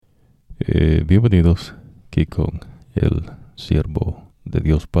Bienvenidos aquí con el siervo de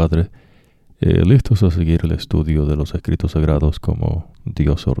Dios Padre, listos a seguir el estudio de los escritos sagrados como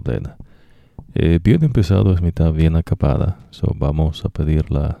Dios ordena. Bien empezado es mitad bien acabada, vamos a pedir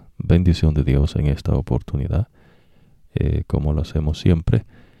la bendición de Dios en esta oportunidad, como lo hacemos siempre.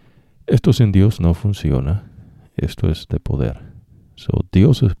 Esto sin Dios no funciona, esto es de poder.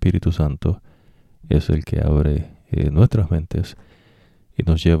 Dios Espíritu Santo es el que abre nuestras mentes y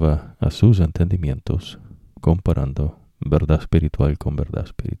nos lleva a sus entendimientos, comparando verdad espiritual con verdad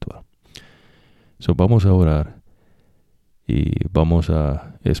espiritual. Vamos a orar y vamos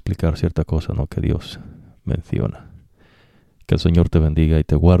a explicar cierta cosa, ¿no?, que Dios menciona. Que el Señor te bendiga y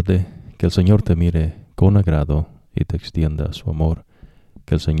te guarde, que el Señor te mire con agrado y te extienda su amor,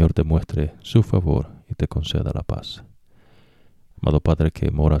 que el Señor te muestre su favor y te conceda la paz. Amado Padre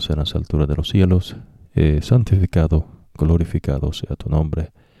que moras en las alturas de los cielos, santificado, glorificado sea tu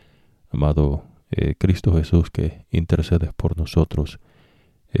nombre. Amado Cristo Jesús, que intercedes por nosotros,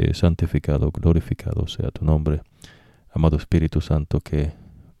 santificado, glorificado sea tu nombre. Amado Espíritu Santo, que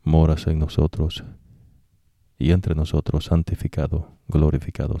moras en nosotros y entre nosotros, santificado,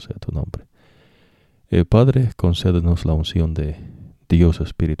 glorificado sea tu nombre. Padre, concédenos la unción de Dios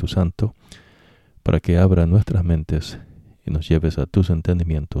Espíritu Santo, para que abra nuestras mentes y nos lleves a tus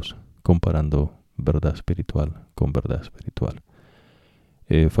entendimientos, comparando verdad espiritual con verdad espiritual.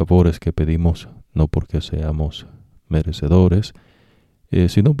 Favores que pedimos no porque seamos merecedores,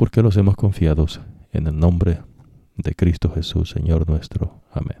 sino porque los hemos confiados en el nombre de Cristo Jesús, Señor nuestro.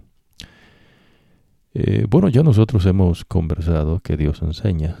 Amén. Bueno, ya nosotros hemos conversado que Dios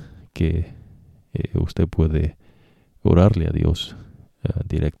enseña que usted puede orarle a Dios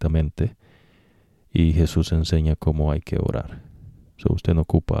directamente, y Jesús enseña cómo hay que orar. Usted no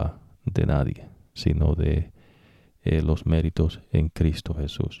ocupa de nadie, sino de los méritos en Cristo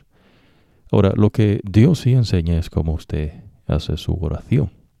Jesús. Ahora, lo que Dios sí enseña es cómo usted hace su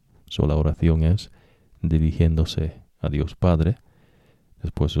oración. La oración es dirigiéndose a Dios Padre.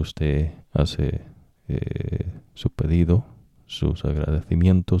 Después usted hace su pedido, sus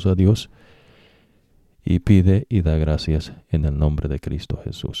agradecimientos a Dios, y pide y da gracias en el nombre de Cristo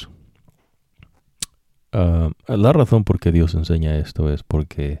Jesús. La razón por qué Dios enseña esto es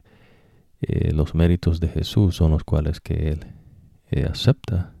porque los méritos de Jesús son los cuales que Él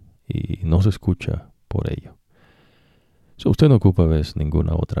acepta y nos escucha por ello. Usted no ocupa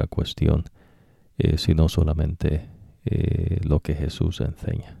ninguna otra cuestión, sino solamente lo que Jesús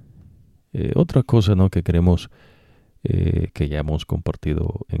enseña. Otra cosa, ¿no?, que queremos, que ya hemos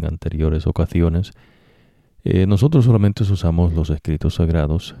compartido en anteriores ocasiones, nosotros solamente usamos los escritos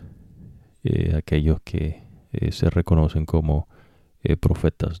sagrados, aquellos que se reconocen como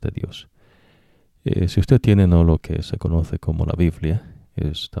profetas de Dios. Si usted tiene no lo que se conoce como la Biblia,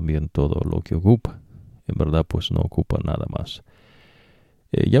 es también todo lo que ocupa. En verdad, pues no ocupa nada más.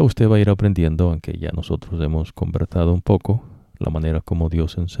 Ya usted va a ir aprendiendo, aunque ya nosotros hemos conversado un poco, la manera como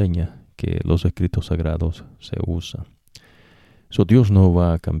Dios enseña que los escritos sagrados se usan. Dios no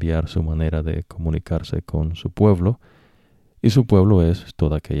va a cambiar su manera de comunicarse con su pueblo, y su pueblo es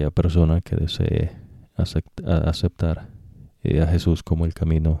toda aquella persona que desee aceptar a Jesús como el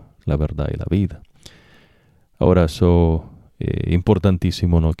camino, la verdad y la vida. Ahora,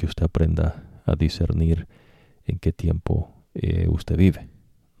 importantísimo, ¿no?, que usted aprenda a discernir en qué tiempo usted vive,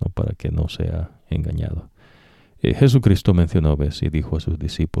 ¿no?, para que no sea engañado. Jesucristo mencionó y dijo a sus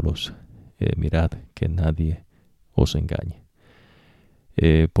discípulos, mirad que nadie os engañe.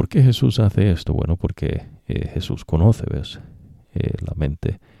 ¿Por qué Jesús hace esto? Bueno, porque Jesús conoce, la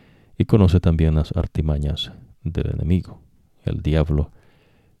mente, y conoce también las artimañas del enemigo, el diablo,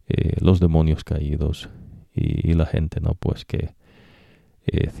 los demonios caídos y la gente, ¿no?, pues que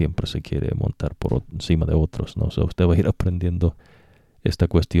siempre se quiere montar por encima de otros, ¿no? Usted va a ir aprendiendo esta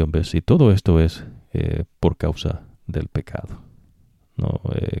cuestión, y todo esto es por causa del pecado, ¿no?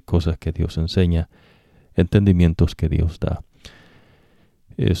 Cosas que Dios enseña, entendimientos que Dios da.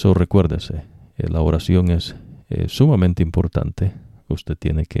 Eso, recuérdese, la oración es sumamente importante. Usted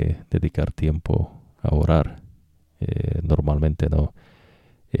tiene que dedicar tiempo a orar. Normalmente no.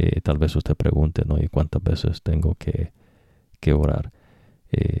 Tal vez usted pregunte, ¿no?, ¿y cuántas veces tengo que orar?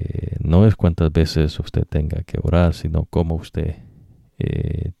 No es cuántas veces usted tenga que orar, sino cómo usted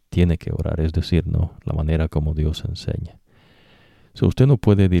tiene que orar, es decir, ¿no?, la manera como Dios enseña. Usted no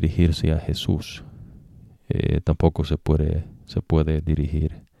puede dirigirse a Jesús, tampoco se puede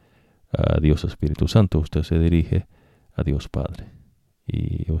dirigir a Dios Espíritu Santo. Usted se dirige a Dios Padre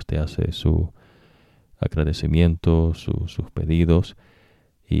y usted hace su agradecimiento, sus pedidos,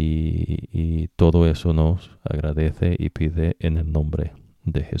 y todo eso nos agradece y pide en el nombre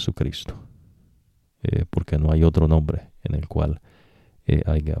de Jesucristo, porque no hay otro nombre en el cual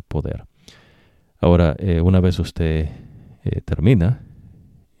haya poder. Ahora, una vez usted termina,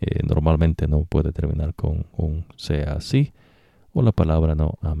 normalmente no puede terminar con un sea así o la palabra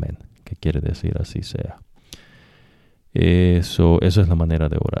no amén, que quiere decir así sea. Esa es la manera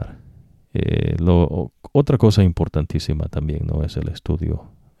de orar. Otra cosa importantísima también no es el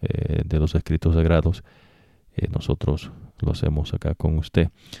estudio de los escritos sagrados. Nosotros lo hacemos acá con usted.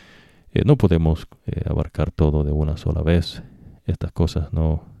 No podemos abarcar todo de una sola vez. Estas cosas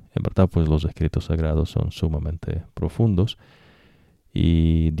no, en verdad, pues los escritos sagrados son sumamente profundos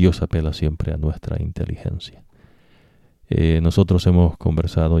y Dios apela siempre a nuestra inteligencia. Nosotros hemos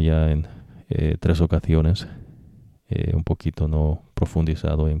conversado ya en 3 ocasiones, un poquito no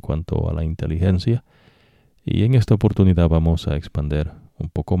profundizado en cuanto a la inteligencia, y en esta oportunidad vamos a expander un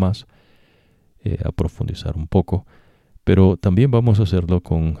poco más, a profundizar un poco, pero también vamos a hacerlo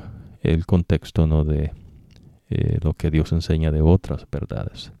con el contexto, ¿no?, de lo que Dios enseña de otras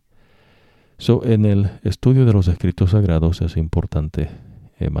verdades. En el estudio de los escritos sagrados es importante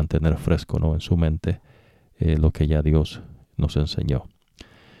mantener fresco, ¿no?, en su mente lo que ya Dios nos enseñó.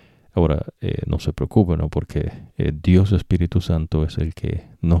 Ahora, no se preocupe, ¿no?, porque Dios Espíritu Santo es el que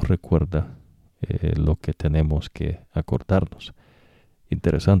nos recuerda lo que tenemos que acordarnos.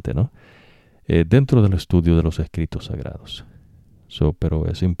 Interesante, ¿no? Dentro del estudio de los escritos sagrados. Pero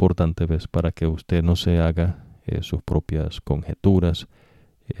es importante, ¿ves?, para que usted no se haga sus propias conjeturas,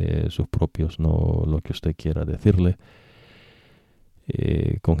 sus propios, no lo que usted quiera decirle,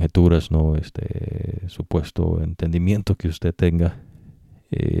 conjeturas, no supuesto entendimiento que usted tenga.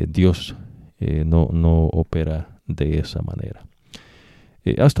 Dios no opera de esa manera.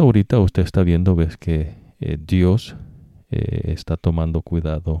 Hasta ahorita usted está viendo, ves, que Dios está tomando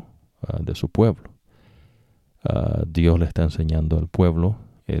cuidado de su pueblo. Dios le está enseñando al pueblo,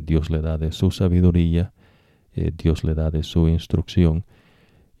 Dios le da de su sabiduría, Dios le da de su instrucción,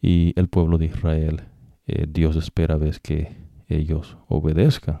 y el pueblo de Israel, Dios espera, ves, que ellos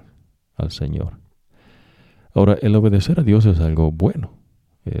obedezcan al Señor. Ahora, el obedecer a Dios es algo bueno.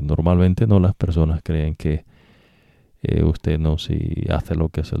 Normalmente no, las personas creen que usted no, si hace lo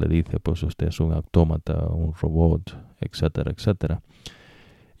que se le dice, pues usted es un autómata, un robot, etcétera, etcétera.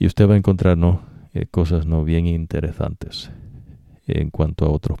 Y usted va a encontrar, ¿no?, cosas no bien interesantes en cuanto a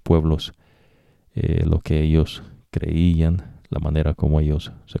otros pueblos, lo que ellos creían, la manera como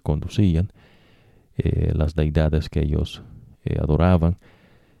ellos se conducían, las deidades que ellos adoraban,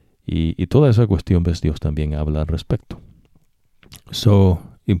 y toda esa cuestión, ves, Dios también habla al respecto.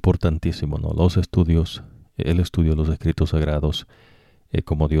 Importantísimo, ¿no?, los estudios, el estudio de los escritos sagrados,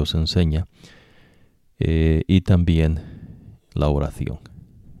 como Dios enseña, y también la oración.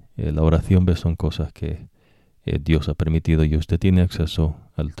 La oración, ves, son cosas que Dios ha permitido, y usted tiene acceso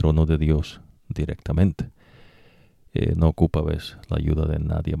al trono de Dios directamente. No ocupa, ves, la ayuda de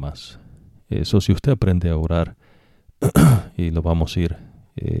nadie más. Si usted aprende a orar, y lo vamos a ir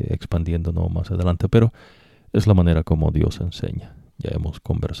expandiendo, ¿no?, más adelante, pero es la manera como Dios enseña. Ya hemos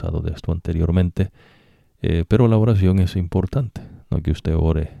conversado de esto anteriormente, pero la oración es importante, no que usted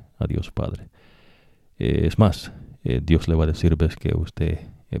ore a Dios Padre. Es más, Dios le va a decir, ves, que usted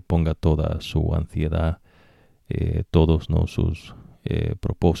ponga toda su ansiedad, todos, ¿no?, sus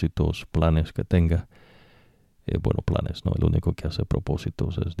propósitos, planes que tenga. Planes, ¿no? El único que hace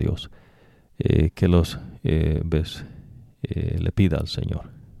propósitos es Dios. Que los, ves, le pida al Señor.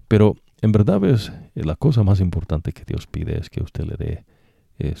 Pero en verdad, ves, la cosa más importante que Dios pide es que usted le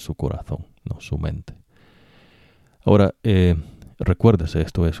dé su corazón, no su mente. Ahora, recuérdese,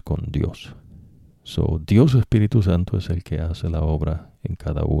 esto es con Dios. Dios Espíritu Santo es el que hace la obra en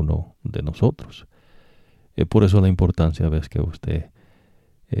cada uno de nosotros. Por eso la importancia, ves, que usted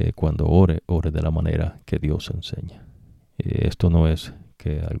cuando ore de la manera que Dios enseña. Esto no es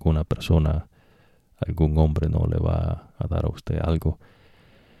que alguna persona, algún hombre no le va a dar a usted algo.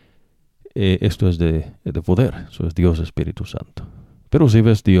 Esto es de poder, eso es Dios Espíritu Santo. Pero si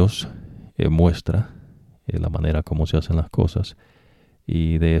ves, Dios muestra la manera como se hacen las cosas,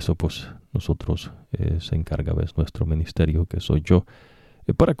 y de eso pues nosotros se encarga, ves, nuestro ministerio, que soy yo,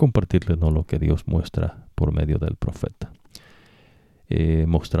 para compartirles, ¿no?, lo que Dios muestra por medio del profeta,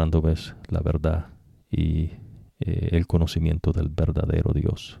 mostrando, ves, la verdad y el conocimiento del verdadero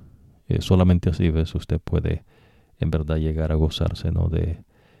Dios. Solamente así, ves, usted puede en verdad llegar a gozarse, ¿no?, de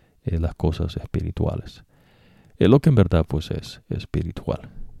las cosas espirituales. Lo que en verdad pues es espiritual.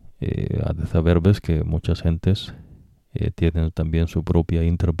 Ha de saber, ves, que muchas gentes tienen también su propia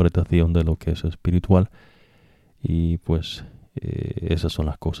interpretación de lo que es espiritual, y pues esas son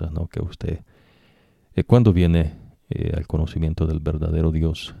las cosas, ¿no?, que usted cuando viene al conocimiento del verdadero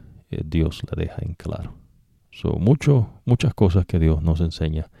Dios, Dios le deja en claro. Muchas cosas que Dios nos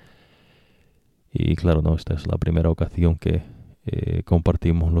enseña. Y claro, no, esta es la primera ocasión que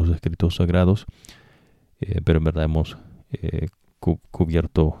compartimos los escritos sagrados, pero en verdad hemos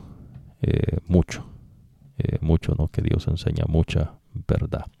cubierto mucho, ¿no? Que Dios enseña mucha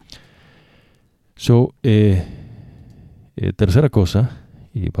verdad. Tercera cosa,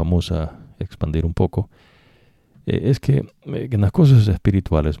 y vamos a expandir un poco, es que en las cosas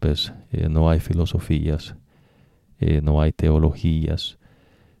espirituales, ¿ves? No hay filosofías, no hay teologías,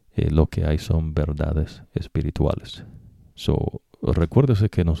 lo que hay son verdades espirituales. Recuérdese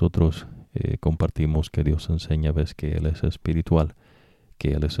que nosotros compartimos que Dios enseña, ¿ves? Que Él es espiritual,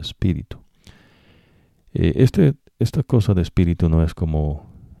 que Él es espíritu. Esta cosa de espíritu no es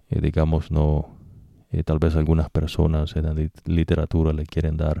como, digamos, no, tal vez algunas personas en la literatura le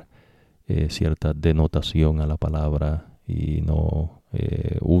quieren dar cierta denotación a la palabra y no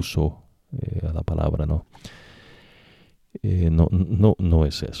uso a la palabra, ¿no? No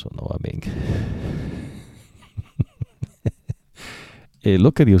es eso, ¿no? Amén.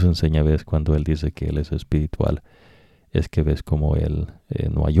 Lo que Dios enseña, ves, cuando Él dice que Él es espiritual, es que ves como Él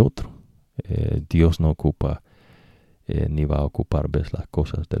no hay otro. Dios no ocupa ni va a ocupar, ves, las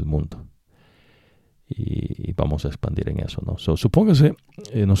cosas del mundo. Y vamos a expandir en eso, ¿no? Supóngase,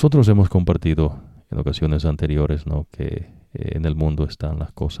 nosotros hemos compartido en ocasiones anteriores, ¿no? Que en el mundo están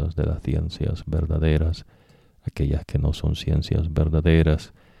las cosas de las ciencias verdaderas, aquellas que no son ciencias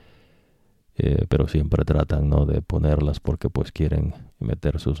verdaderas, pero siempre tratan, ¿no? De ponerlas porque pues quieren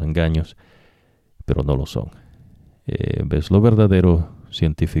meter sus engaños, pero no lo son. ¿Ves? Lo verdadero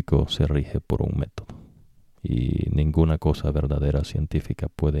científico se rige por un método y ninguna cosa verdadera científica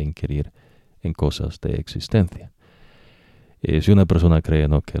puede inquirir en cosas de existencia. Si una persona cree,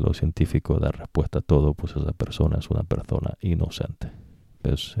 ¿no? Que lo científico da respuesta a todo, pues esa persona es una persona inocente.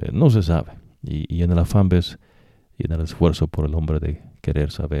 ¿Ves? No se sabe. Y en el afán, ¿ves? Y en el esfuerzo por el hombre de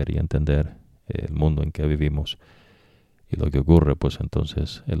querer saber y entender el mundo en que vivimos y lo que ocurre, pues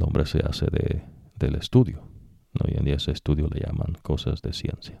entonces el hombre se hace del estudio, ¿no? Y en ese estudio le llaman cosas de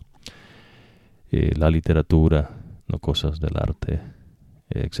ciencia. La literatura, no cosas del arte,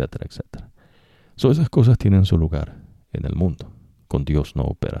 etcétera, etcétera. Esas cosas tienen su lugar en el mundo. Con Dios no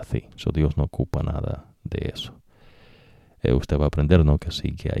opera así. Dios no ocupa nada de eso. Usted va a aprender, ¿no? Que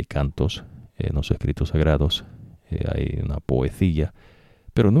sí, que hay cantos en los escritos sagrados, hay una poesía,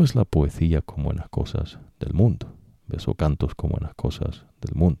 pero no es la poesía como en las cosas del mundo. ¿Ves? O cantos como en las cosas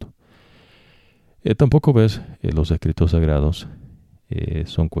del mundo. Tampoco ves los escritos sagrados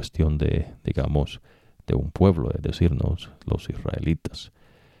son cuestión de, digamos, de un pueblo, es decir, los israelitas,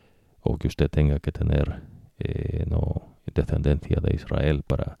 o que usted tenga que tener no descendencia de Israel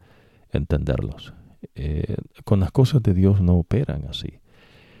para entenderlos. Con las cosas de Dios no operan así.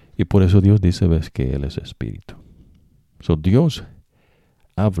 Y por eso Dios dice, ves, que Él es espíritu. Dios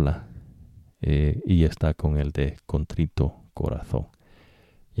habla y está con el de contrito corazón.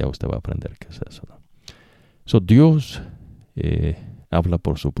 Ya usted va a aprender qué es eso, ¿no? Dios habla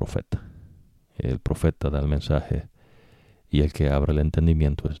por su profeta. El profeta da el mensaje y el que abre el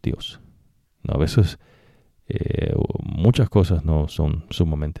entendimiento es Dios. ¿No? A veces muchas cosas no son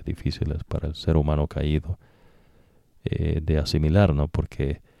sumamente difíciles para el ser humano caído de asimilar, ¿no?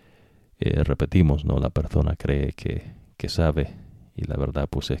 Porque repetimos, ¿no? La persona cree que sabe y la verdad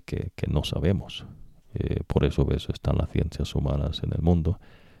pues es que no sabemos. Por eso ves, están las ciencias humanas en el mundo.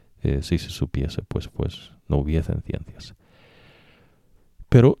 Si se supiese, pues no hubiesen ciencias.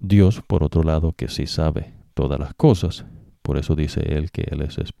 Pero Dios, por otro lado, que sí sabe todas las cosas, por eso dice Él que Él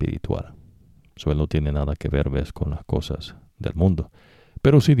es espiritual. Él no tiene nada que ver, ves, con las cosas del mundo.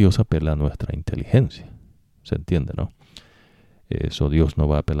 Pero sí Dios apela a nuestra inteligencia. ¿Se entiende, no? Dios no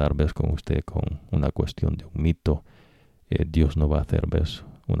va a apelar, ves, con usted con una cuestión de un mito. Dios no va a hacer, ves,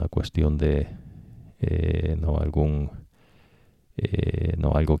 una cuestión de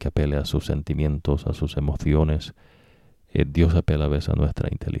algo que apele a sus sentimientos, a sus emociones. Dios apela, ves, a nuestra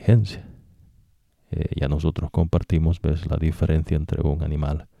inteligencia. Ya nosotros compartimos, ves, la diferencia entre un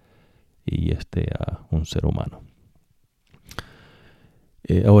animal y a un ser humano.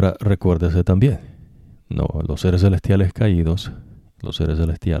 Ahora, recuérdese también, los seres celestiales caídos, los seres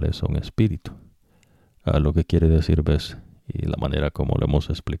celestiales son espíritu. Lo que quiere decir, ves, y la manera como lo hemos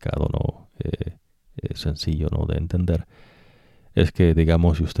explicado, es sencillo, de entender, es que,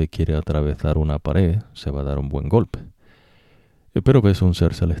 digamos, si usted quiere atravesar una pared, se va a dar un buen golpe. Pero ves, un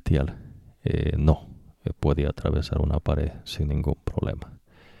ser celestial no puede atravesar una pared sin ningún problema.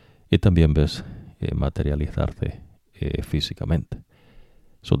 Y también ves materializarse físicamente.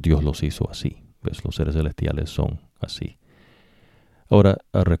 Dios los hizo así. ¿Ves? Los seres celestiales son así. Ahora,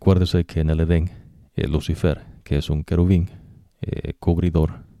 recuérdese que en el Edén, Lucifer, que es un querubín,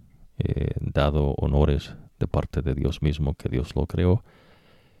 cubridor, dado honores de parte de Dios mismo, que Dios lo creó,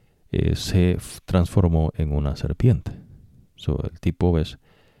 se transformó en una serpiente. El tipo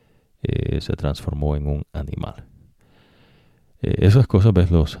se transformó en un animal. Esas cosas,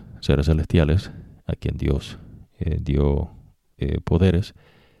 los seres celestiales, a quien Dios dio poderes,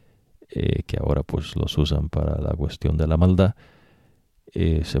 que ahora pues los usan para la cuestión de la maldad,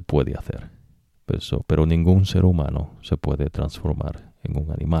 se puede hacer. Pero ningún ser humano se puede transformar en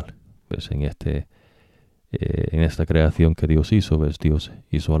un animal. En esta creación que Dios hizo, Dios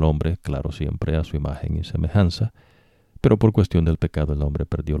hizo al hombre, claro, siempre a su imagen y semejanza, pero por cuestión del pecado el hombre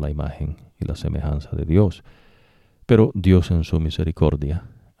perdió la imagen y la semejanza de Dios. Pero Dios en su misericordia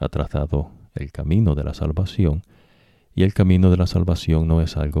ha trazado el camino de la salvación, y el camino de la salvación no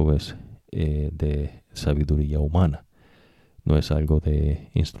es algo de sabiduría humana, no es algo de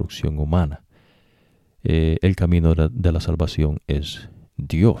instrucción humana. El camino de la salvación es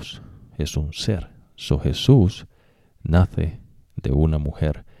Dios, es un ser. Jesús nace de una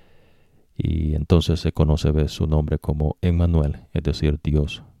mujer, y entonces se conoce su nombre como Emmanuel, es decir,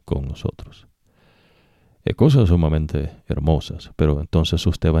 Dios con nosotros. Cosas sumamente hermosas, pero entonces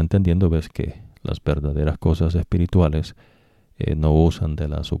usted va entendiendo, que las verdaderas cosas espirituales no usan de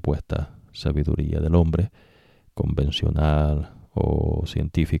la supuesta sabiduría del hombre convencional o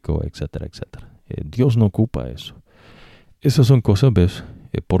científico, etcétera, etcétera. Dios no ocupa eso. Esas son cosas,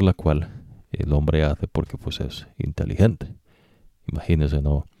 por la cual el hombre hace porque pues es inteligente. Imagínense,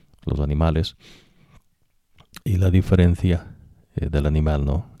 ¿no? Los animales y la diferencia del animal,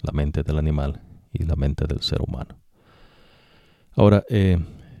 ¿no? La mente del animal y la mente del ser humano. Ahora,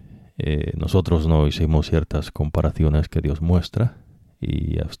 nosotros no hicimos ciertas comparaciones que Dios muestra,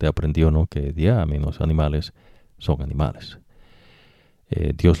 y usted aprendió, ¿no?, que los animales son animales.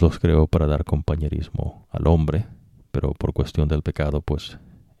 Dios los creó para dar compañerismo al hombre, pero por cuestión del pecado, pues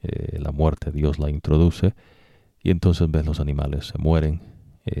la muerte Dios la introduce, y entonces los animales se mueren,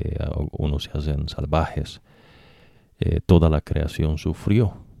 unos se hacen salvajes. Toda la creación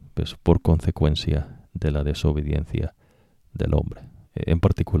sufrió, por consecuencia de la desobediencia del hombre, en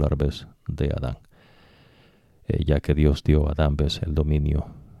particular, de Adán. Ya que Dios dio a Adán, el dominio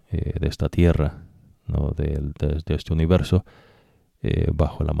de esta tierra, ¿no?, de este universo,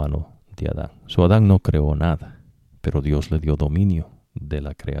 bajo la mano de Adán. Adán no creó nada, pero Dios le dio dominio de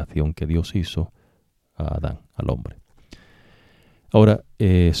la creación que Dios hizo a Adán, al hombre. Ahora,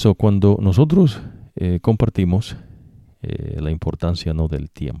 cuando nosotros compartimos la importancia, ¿no?,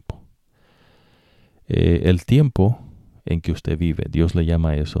 del tiempo. El tiempo en que usted vive, Dios le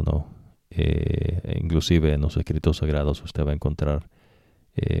llama eso, ¿no? Inclusive en los escritos sagrados usted va a encontrar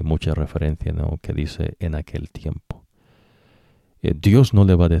mucha referencia, ¿no?, que dice en aquel tiempo. Dios no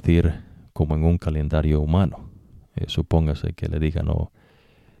le va a decir como en un calendario humano. Supóngase que le diga, ¿no?,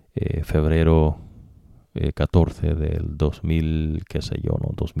 febrero 14 del 2000, qué sé yo,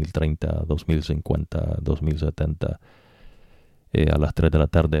 ¿no?, 2030, 2050, 2070, a las 3 de la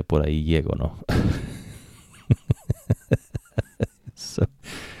tarde por ahí llego, ¿no?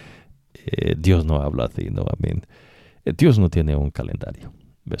 Dios no habla así, ¿no? Dios no tiene un calendario.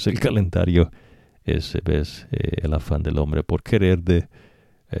 El calendario es, el afán del hombre por querer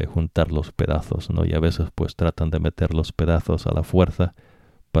juntar los pedazos, ¿no? Y a veces pues tratan de meter los pedazos a la fuerza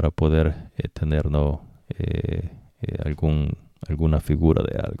para poder tener, ¿no?, alguna figura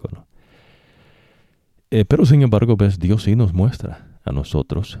de algo, ¿no? Pero sin embargo, Dios sí nos muestra a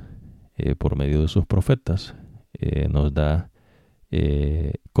nosotros, por medio de sus profetas, nos da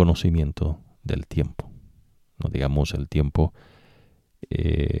conocimiento del tiempo. No digamos el tiempo,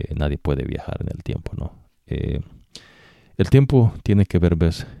 nadie puede viajar en el tiempo, ¿no? El tiempo tiene que ver,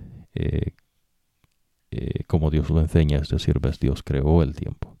 como Dios lo enseña, es decir, Dios creó el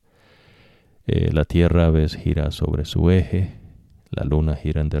tiempo. La tierra, gira sobre su eje, la luna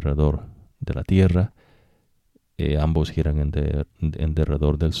gira en derredor de la tierra, ambos giran en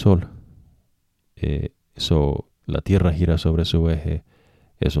derredor del sol. La tierra gira sobre su eje,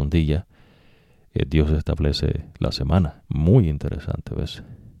 es un día. Dios establece la semana, muy interesante,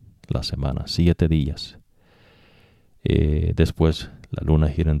 la semana, 7 días. Después la luna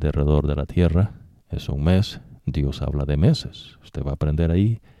gira en derredor de la tierra, es un mes. Dios habla de meses, usted va a aprender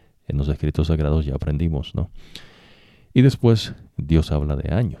ahí, en los escritos sagrados ya aprendimos, ¿no? Y después Dios habla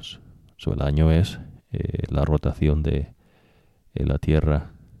de años. El año es la rotación de la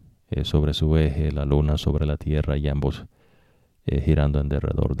tierra sobre su eje, la luna sobre la tierra, y ambos girando en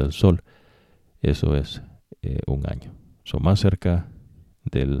derredor del sol. Eso es un año. Más cerca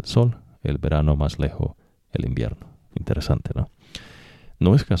del sol el verano, más lejos el invierno. Interesante, ¿no?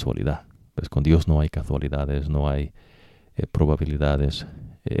 No es casualidad. Pues con Dios no hay casualidades, no hay probabilidades.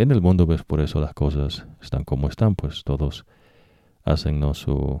 En el mundo, ves, por eso las cosas están como están, pues todos hacen, ¿no?,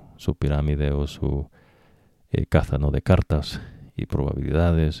 su pirámide o su caza, ¿no?, de cartas y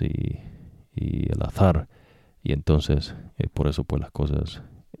probabilidades y el azar. Y entonces, por eso, pues las cosas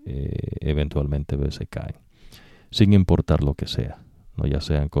eventualmente, ves, se caen. Sin importar lo que sea, ¿no? Ya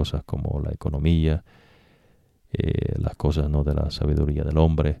sean cosas como la economía, las cosas, ¿no?, de la sabiduría del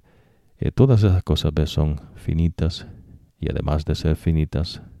hombre. Todas esas cosas, ves, son finitas y además de ser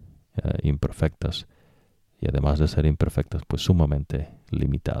finitas, imperfectas, y además de ser imperfectas, pues sumamente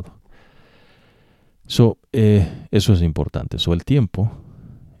limitado. Eso es importante. El tiempo,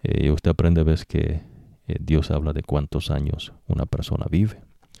 usted aprende, ves, que Dios habla de cuántos años una persona vive.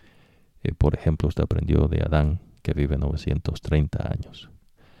 Por ejemplo, usted aprendió de Adán, que vive 930 años.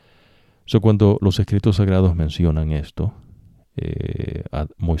 Cuando los escritos sagrados mencionan esto,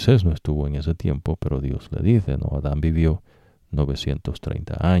 Moisés no estuvo en ese tiempo, pero Dios le dice, ¿no? Adán vivió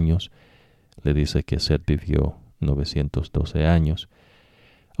 930 años. Le dice que Set vivió 912 años.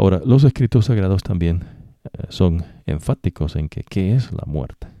 Ahora, los escritos sagrados también son enfáticos en que ¿qué es la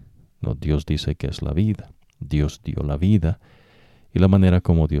muerte? ¿No? Dios dice que es la vida. Dios dio la vida. Y la manera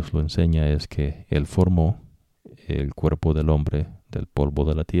como Dios lo enseña es que Él formó el cuerpo del hombre del polvo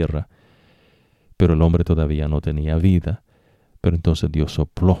de la tierra, pero el hombre todavía no tenía vida. Pero entonces Dios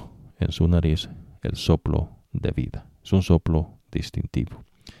sopló en su nariz el soplo de vida. Es un soplo distintivo.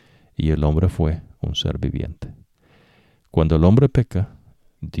 Y el hombre fue un ser viviente. Cuando el hombre peca,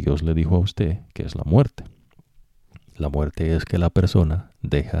 Dios le dijo a usted que es la muerte. La muerte es que la persona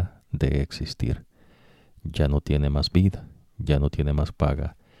deja de existir. Ya no tiene más vida, ya no tiene más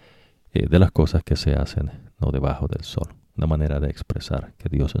paga de las cosas que se hacen, no debajo del sol. Una manera de expresar que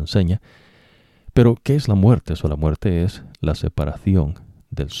Dios enseña. Pero, ¿qué es la muerte? La muerte es la separación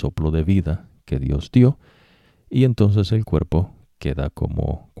del soplo de vida que Dios dio, y entonces el cuerpo queda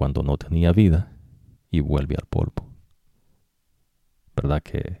como cuando no tenía vida y vuelve al polvo. ¿Verdad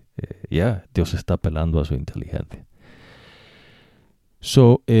que Dios está apelando a su inteligencia?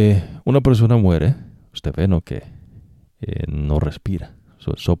 Una persona muere, usted ve, ¿no?, que no respira.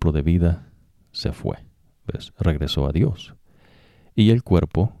 El soplo de vida se fue, ¿ves? Regresó a Dios. Y el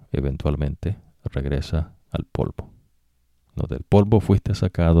cuerpo eventualmente regresa al polvo. No, del polvo fuiste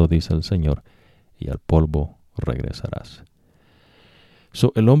sacado, dice el Señor, y al polvo regresarás.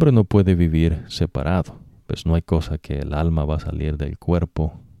 El hombre no puede vivir separado. Pues no hay cosa que el alma va a salir del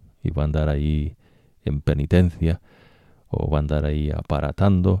cuerpo y va a andar ahí en penitencia, o va a andar ahí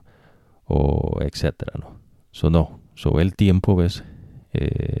aparatando, o etcétera, ¿no? El tiempo, ves,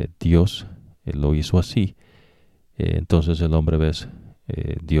 Dios lo hizo así. Entonces el hombre, ves,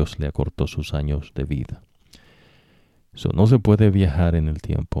 Dios le acortó sus años de vida. No se puede viajar en el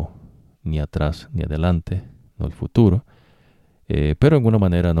tiempo, ni atrás ni adelante, no el futuro. Pero en alguna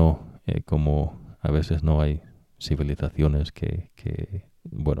manera no, como a veces no hay civilizaciones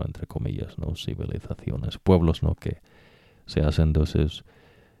bueno, entre comillas, no civilizaciones, pueblos, ¿no?, que se hacen de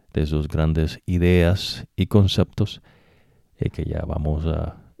esos grandes ideas y conceptos que ya vamos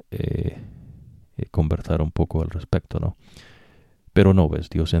a conversar un poco al respecto, ¿no? Pero no, ves,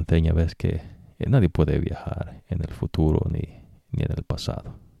 Dios enseña, ves, que nadie puede viajar en el futuro ni en el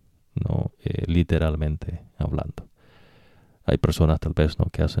pasado, ¿no? Literalmente hablando. Hay personas tal vez, ¿no?,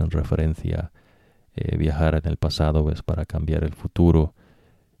 que hacen referencia a viajar en el pasado, ves, para cambiar el futuro,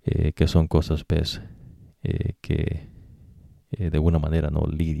 que son cosas, ves, que de una manera no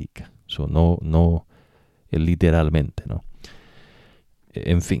lírica, no literalmente, ¿no?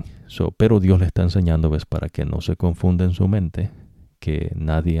 En fin, pero Dios le está enseñando, ves, para que no se confunda en su mente que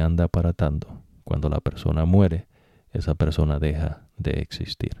nadie anda aparatando. Cuando la persona muere, esa persona deja de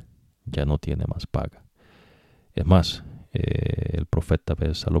existir, ya no tiene más paga. Es más, el profeta,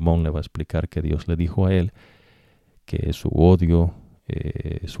 ves, Salomón le va a explicar que Dios le dijo a él que su odio,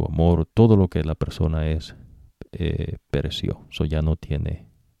 su amor, todo lo que la persona es, pereció. Ya no tiene,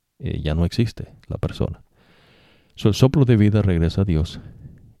 ya no existe la persona. El soplo de vida regresa a Dios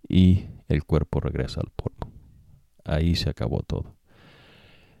y el cuerpo regresa al polvo. Ahí se acabó todo.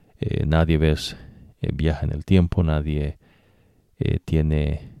 Nadie, ves, viaja en el tiempo, nadie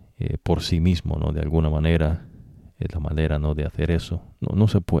tiene por sí mismo, ¿no?, de alguna manera, la manera, ¿no?, de hacer eso. No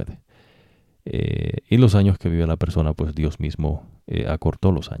se puede. Y los años que vive la persona, pues Dios mismo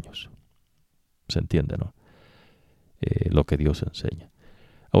acortó los años. ¿Se entiende, no? Lo que Dios enseña.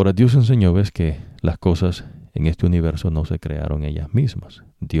 Ahora, Dios enseñó, ves, que las cosas en este universo no se crearon ellas mismas.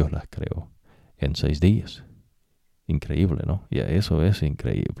 Dios las creó en 6 días. Increíble, ¿no? Y eso es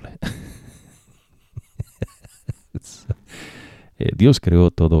increíble. Dios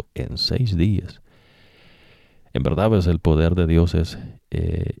creó todo en 6 días. En verdad, pues, el poder de Dios es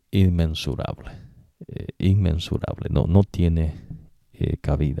inmensurable. Inmensurable. No tiene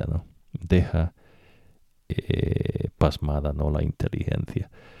cabida, ¿no? Deja pasmada, ¿no?, la inteligencia.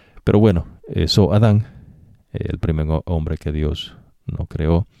 Pero bueno, Adán, el primer hombre que Dios no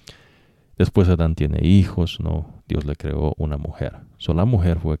creó. Después Adán tiene hijos, ¿no? Dios le creó una mujer. La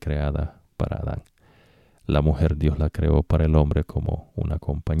mujer fue creada para Adán. La mujer Dios la creó para el hombre como una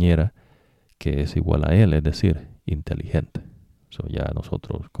compañera que es igual a él, es decir, inteligente. Ya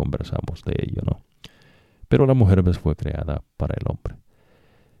nosotros conversamos de ello, ¿no? Pero la mujer fue creada para el hombre.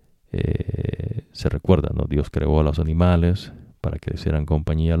 Se recuerda, ¿no? Dios creó a los animales para que le hicieran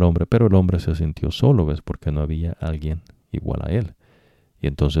compañía al hombre, pero el hombre se sintió solo, ¿ves? Porque no había alguien igual a él. Y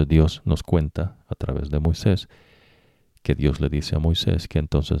entonces Dios nos cuenta a través de Moisés que Dios le dice a Moisés que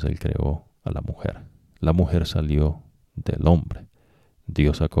entonces él creó a la mujer. La mujer salió del hombre.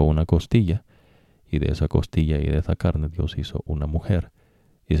 Dios sacó una costilla y de esa costilla y de esa carne Dios hizo una mujer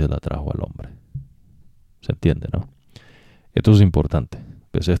y se la trajo al hombre. ¿Se entiende, no? Esto es importante.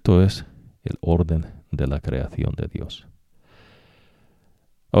 Pues esto es el orden de la creación de Dios.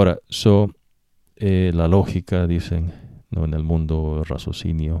 Ahora, la lógica, dicen, ¿no?, en el mundo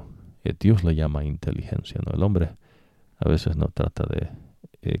raciocinio, Dios le llama inteligencia, ¿no? El hombre a veces no trata de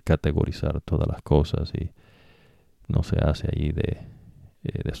categorizar todas las cosas y no se hace allí de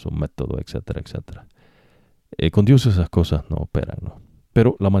su método, etcétera, etcétera. Con Dios esas cosas no operan, ¿no?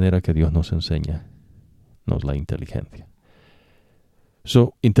 Pero la manera que Dios nos enseña nos la inteligencia.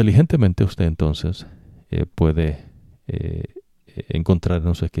 Inteligentemente usted entonces puede encontrar en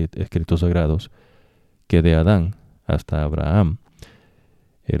los escritos sagrados que de Adán hasta Abraham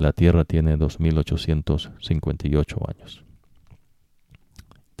la tierra tiene 2858 años.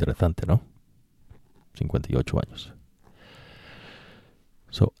 Interesante, ¿no? 58 años.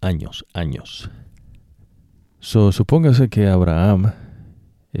 Años. Supóngase que Abraham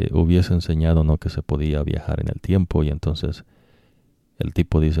hubiese enseñado, ¿no?, que se podía viajar en el tiempo, y entonces el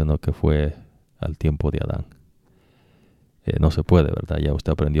tipo dice, ¿no?, que fue al tiempo de Adán. No se puede, ¿verdad? Ya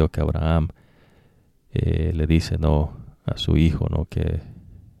usted aprendió que Abraham le dice, ¿no?, a su hijo, ¿no?, que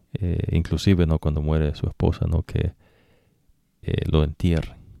inclusive, ¿no?, cuando muere su esposa, ¿no?, que lo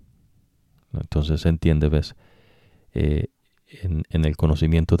entierren, ¿no? Entonces se entiende, ¿ves? En el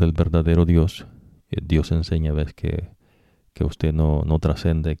conocimiento del verdadero Dios, Dios enseña, ¿ves?, que usted no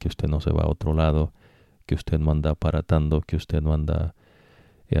trascende, que usted no se va a otro lado, que usted no anda aparatando, que usted no anda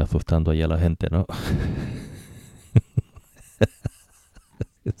asustando allá a la gente, ¿no?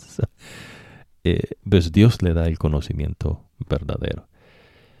 ¿Ves? Dios le da el conocimiento verdadero.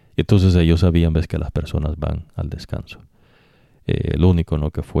 Entonces ellos sabían, ¿ves?, que las personas van al descanso. Lo único,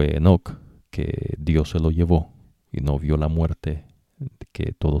 ¿no?, que fue Enoc, que Dios se lo llevó y no vio la muerte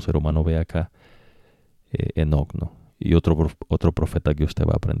que todo ser humano ve acá. Enoc, ¿no? Y otro profeta que usted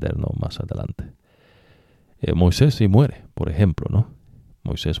va a aprender, ¿no?, más adelante. Moisés sí muere, por ejemplo, ¿no?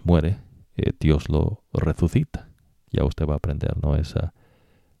 Moisés muere, Dios lo resucita. Ya usted va a aprender, ¿no?, esa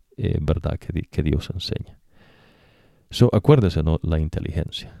verdad que Dios enseña. Acuérdese, ¿no?, la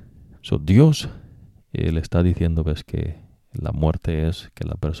inteligencia. Dios le está diciendo, ¿ves?, que la muerte es que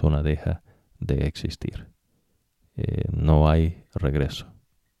la persona deja de existir. No hay regreso.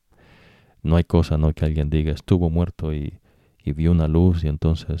 No hay cosa, ¿no?, que alguien diga estuvo muerto y vio una luz y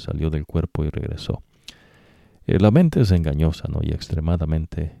entonces salió del cuerpo y regresó. La mente es engañosa, ¿no?, y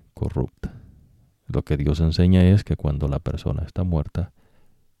extremadamente corrupta. Lo que Dios enseña es que cuando la persona está muerta,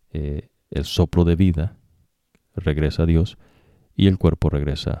 el soplo de vida regresa a Dios y el cuerpo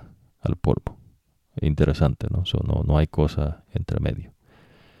regresa al polvo. Interesante, ¿no? No hay cosa entre medio.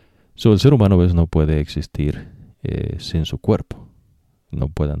 El ser humano, ¿ves?, no puede existir sin su cuerpo. No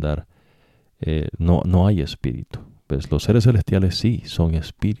puede andar. No hay espíritu. ¿Ves? Los seres celestiales sí son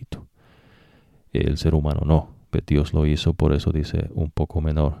espíritu. El ser humano no. ¿Ves? Dios lo hizo, por eso dice, un poco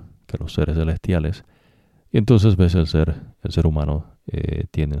menor que los seres celestiales. Y entonces, ¿ves?, el ser humano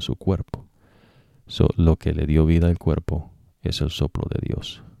tiene su cuerpo. Lo que le dio vida al cuerpo es el soplo de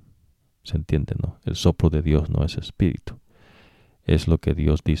Dios. ¿Se entiende, no? El soplo de Dios no es espíritu. Es lo que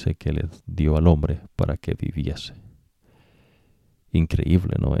Dios dice que le dio al hombre para que viviese.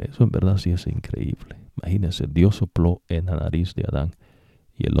 Increíble, ¿no? Eso en verdad sí es increíble. Imagínense, Dios sopló en la nariz de Adán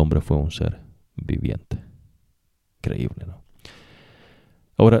y el hombre fue un ser viviente. Increíble, ¿no?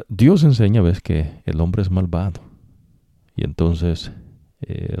 Ahora, Dios enseña, ¿ves?, que el hombre es malvado. Y entonces,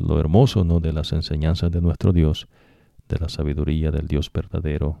 lo hermoso, ¿no?, de las enseñanzas de nuestro Dios, de la sabiduría del Dios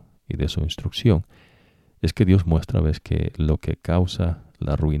verdadero y de su instrucción, es que Dios muestra, ¿ves?, que lo que causa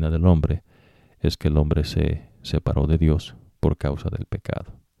la ruina del hombre es que el hombre se separó de Dios por causa del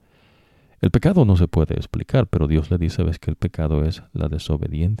pecado. El pecado no se puede explicar, pero Dios le dice, ves que el pecado es la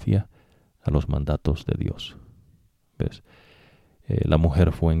desobediencia a los mandatos de Dios. ¿Ves? La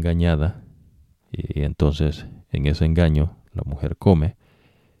mujer fue engañada y entonces en ese engaño la mujer come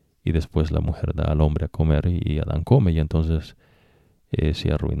y después la mujer da al hombre a comer y Adán come y entonces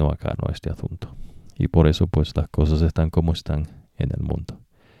se arruinó acá, ¿no?, este asunto. Y por eso pues las cosas están como están en el mundo.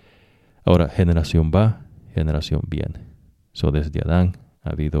 Ahora, generación va, generación viene. Desde Adán ha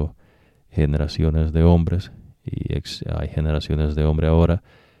habido generaciones de hombres y hay generaciones de hombre ahora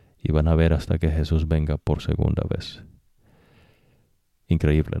y van a ver hasta que Jesús venga por segunda vez.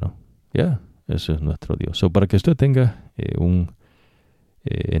 Increíble, ¿no? Eso es nuestro Dios. Para que usted tenga un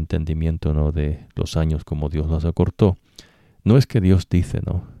entendimiento, ¿no?, de los años como Dios los acortó, no es que Dios dice,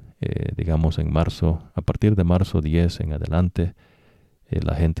 ¿no? Digamos en marzo, a partir de marzo 10 en adelante,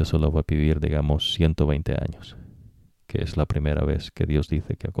 la gente solo va a vivir, digamos, 120 años, que es la primera vez que Dios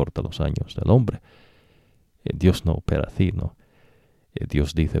dice que acorta los años del hombre. Dios no opera así, ¿no?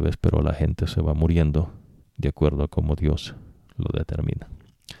 Dios dice, ves, pero la gente se va muriendo de acuerdo a cómo Dios lo determina.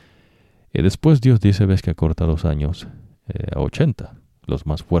 Después Dios dice, ves, que acorta los años a 80, los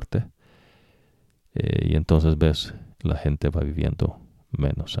más fuertes, y entonces, ves, la gente va viviendo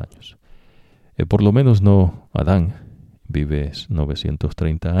menos años. Por lo menos no Adán vive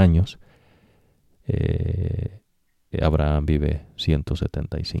 930 años, Abraham vive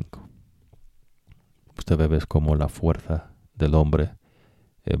 175. Usted ve, ves, cómo la fuerza del hombre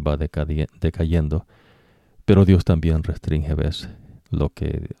va decayendo, pero Dios también restringe, ves,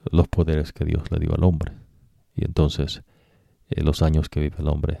 los poderes que Dios le dio al hombre. Y entonces los años que vive el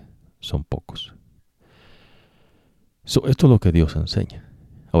hombre son pocos. Esto es lo que Dios enseña.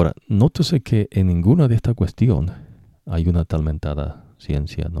 Ahora, nótese que en ninguna de esta cuestión hay una tal mentada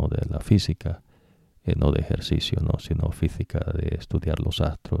ciencia, no de la física, no de ejercicio, no, sino física de estudiar los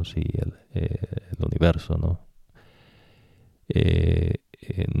astros y el universo, ¿no?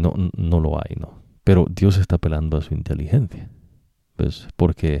 No lo hay, ¿no? Pero Dios está apelando a su inteligencia, ¿ves?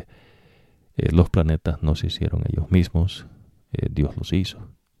 Porque los planetas no se hicieron ellos mismos, Dios los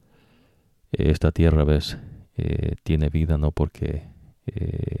hizo. Esta tierra, ¿ves?, tiene vida no porque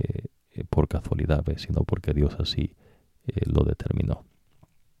por casualidad, ¿ves?, sino porque Dios así lo determinó.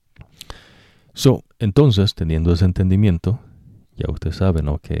 Entonces, teniendo ese entendimiento, ya usted sabe,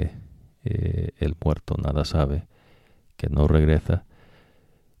 ¿no?, que el muerto nada sabe, que no regresa,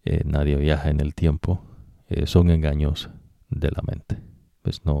 nadie viaja en el tiempo, son engaños de la mente.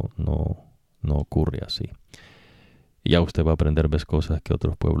 Pues no ocurre así. Y ya usted va a aprender, ves, cosas que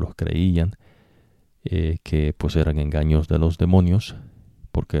otros pueblos creían, que pues eran engaños de los demonios,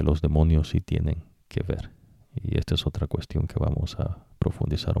 porque los demonios sí tienen que ver. Y esta es otra cuestión que vamos a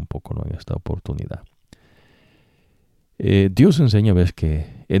profundizar un poco, ¿no?, en esta oportunidad. Dios enseña, ves,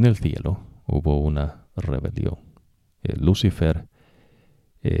 que en el cielo hubo una rebelión. Lucifer,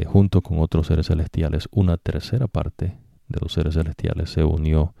 junto con otros seres celestiales, una tercera parte de los seres celestiales se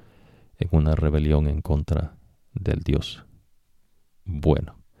unió en una rebelión en contra del Dios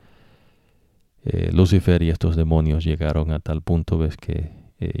bueno. Lucifer y estos demonios llegaron a tal punto, ves, que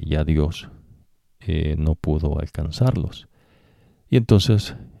ya Dios no pudo alcanzarlos. Y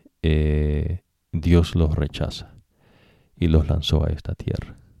entonces Dios los rechaza y los lanzó a esta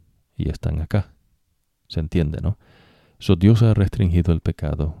tierra. Y están acá. ¿Se entiende, no? Dios ha restringido el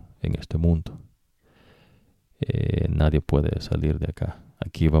pecado en este mundo. Nadie puede salir de acá.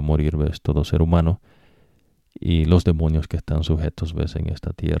 Aquí va a morir, ves, todo ser humano. Y los demonios que están sujetos, ves, en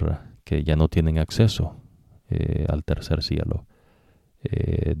esta tierra, que ya no tienen acceso al tercer cielo,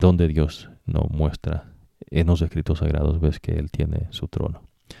 donde Dios nos muestra en los escritos sagrados, ves, que Él tiene su trono.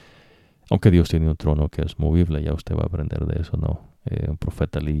 Aunque Dios tiene un trono que es movible, ya usted va a aprender de eso, ¿no? Un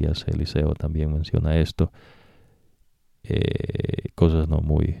profeta Eliseo también menciona esto. Cosas no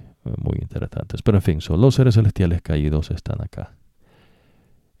muy interesantes. Pero en fin, los seres celestiales caídos están acá.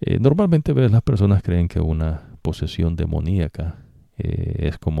 Normalmente, ves, las personas creen que una posesión demoníaca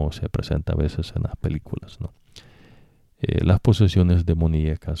es como se presenta a veces en las películas, ¿no? Las posesiones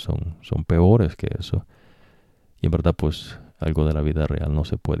demoníacas son peores que eso. Y en verdad, pues, algo de la vida real no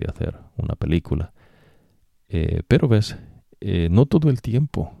se puede hacer una película. Pero, ves, no todo el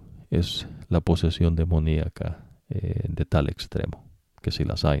tiempo es la posesión demoníaca de tal extremo, que sí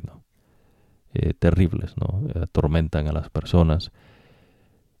las hay, ¿no? Terribles, ¿no? Atormentan a las personas,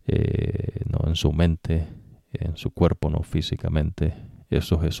 no, en su mente, en su cuerpo, no físicamente.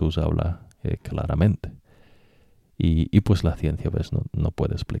 Eso Jesús habla claramente. Y pues la ciencia, ves, no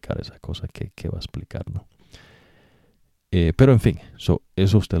puede explicar esa cosa que va a explicar, ¿no? Pero en fin,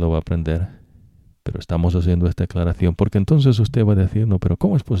 eso usted lo va a aprender Pero estamos haciendo esta aclaración porque entonces usted va a decir, no, pero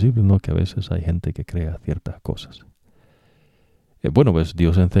 ¿cómo es posible, no, que a veces hay gente que crea ciertas cosas? Bueno, pues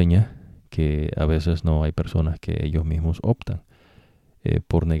Dios enseña que a veces no hay personas que ellos mismos optan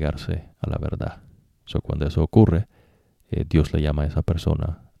por negarse a la verdad. Cuando eso ocurre, Dios le llama a esa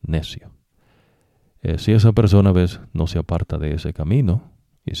persona necio. Si esa persona, ves, no se aparta de ese camino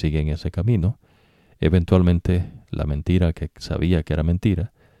y sigue en ese camino, eventualmente la mentira que sabía que era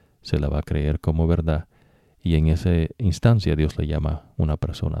mentira se la va a creer como verdad, y en esa instancia Dios le llama una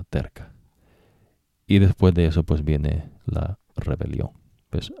persona terca. Y después de eso pues viene la rebelión.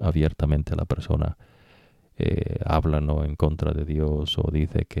 Pues abiertamente la persona habla, ¿no?, en contra de Dios, o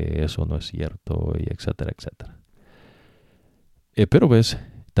dice que eso no es cierto, y etcétera, etcétera. Pero ves,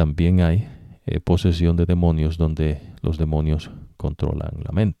 también hay posesión de demonios, donde los demonios controlan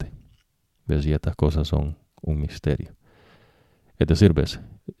la mente. ¿Ves? Y estas cosas son un misterio. Es decir, ¿ves?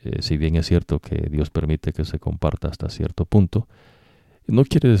 Si bien es cierto que Dios permite que se comparta hasta cierto punto, no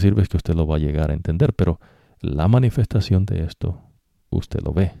quiere decir, ¿ves?, que usted lo va a llegar a entender, pero la manifestación de esto usted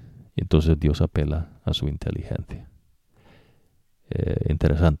lo ve. Y entonces Dios apela a su inteligencia.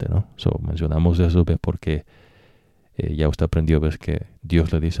 Interesante, ¿no? Mencionamos eso, ¿ves? Porque ya usted aprendió, ¿ves?, que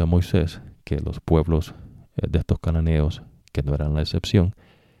Dios le dice a Moisés que los pueblos de estos cananeos, que no eran la excepción,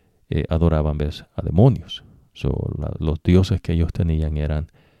 adoraban, ¿ves?, a demonios. Los dioses que ellos tenían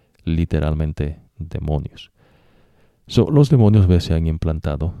eran literalmente demonios. Los demonios, ¿ves?, se han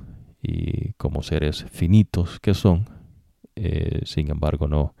implantado, y como seres finitos que son, sin embargo,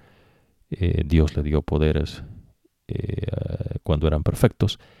 no, Dios le dio poderes cuando eran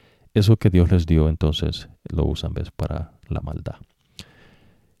perfectos. Eso que Dios les dio, entonces lo usan, ¿ves?, para la maldad.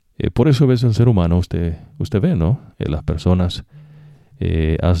 Por eso, ¿ves?, el ser humano, usted ve, ¿no? Las personas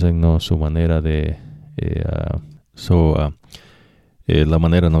hacen, ¿no?, su manera de la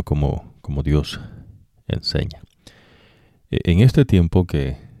manera, ¿no?, como Dios enseña. En este tiempo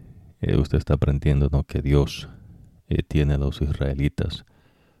que usted está aprendiendo, ¿no?, que Dios tiene a los israelitas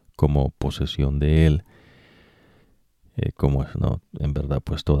como posesión de Él, como es, ¿no?, en verdad,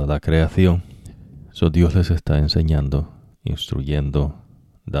 pues toda la creación. Dios les está enseñando, instruyendo,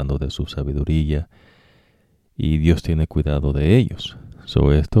 dando de su sabiduría, y Dios tiene cuidado de ellos.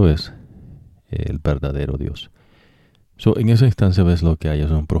 Esto es el verdadero Dios. En esa instancia, ves, lo que hay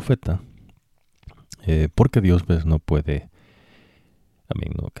es un profeta, porque Dios, ves, no puede,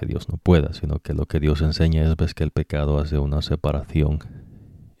 no que Dios no pueda, sino que lo que Dios enseña es, ves, que el pecado hace una separación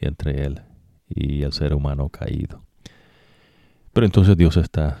entre Él y el ser humano caído. Pero entonces Dios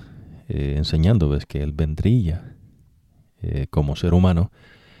está enseñando, ves, que Él vendría como ser humano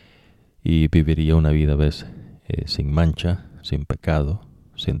y viviría una vida, ves, sin mancha, sin pecado,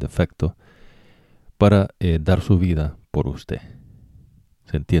 sin defecto, para dar su vida por usted.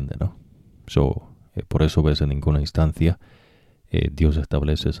 ¿Se entiende, no? Por eso, ves, en ninguna instancia Dios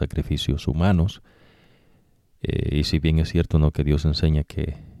establece sacrificios humanos. Y si bien es cierto, ¿no?, que Dios enseña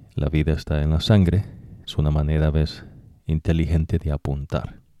que la vida está en la sangre, es una manera, ves, inteligente de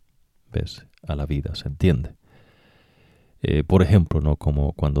apuntar, ves, a la vida. ¿Se entiende? Por ejemplo, ¿no?,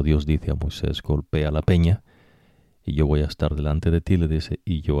 como cuando Dios dice a Moisés, golpea la peña, y yo voy a estar delante de ti, le dice,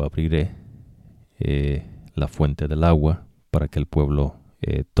 y yo abriré la fuente del agua para que el pueblo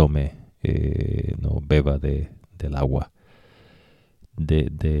tome, no beba del agua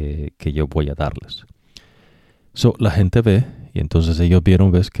de que yo voy a darles. La gente ve, y entonces ellos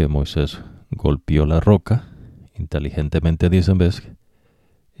vieron, ves, que Moisés golpeó la roca. Inteligentemente dicen, ves,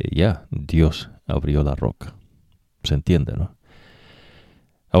 ya, Dios abrió la roca. ¿Se entiende, no?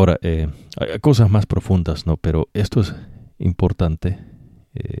 Ahora, hay cosas más profundas, ¿no? Pero esto es importante,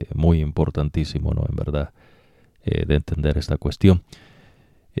 muy importantísimo, ¿no?, en verdad, de entender esta cuestión.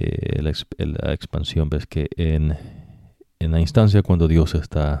 La expansión, ves, que en la instancia cuando Dios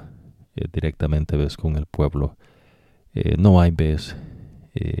está directamente, ves, con el pueblo, no hay, ves,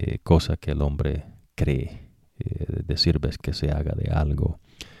 cosa que el hombre cree, decir, ves, que se haga de algo.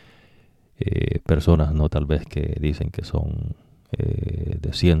 Personas, no, tal vez, que dicen que son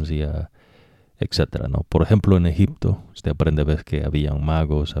de ciencia, etcétera, ¿no? Por ejemplo, en Egipto, usted aprende, ves, que habían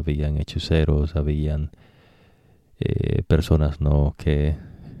magos, habían hechiceros, habían personas, ¿no?, que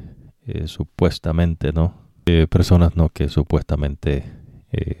supuestamente, ¿no? Personas, ¿no?, que supuestamente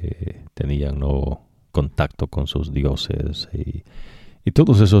tenían, ¿no?, contacto con sus dioses, y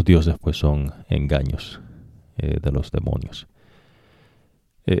todos esos dioses, pues, son engaños de los demonios.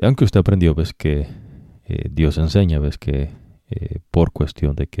 Aunque usted aprendió, ves, que Dios enseña, ves, que por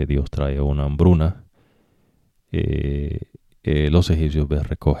cuestión de que Dios trae una hambruna, los egipcios, ves,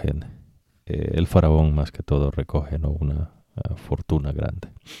 recogen, el faraón más que todo recoge, ¿no?, una fortuna grande.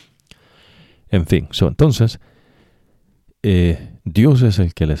 En fin, entonces, Dios es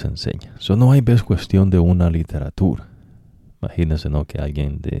el que les enseña. No hay cuestión de una literatura. Imagínense, ¿no?, que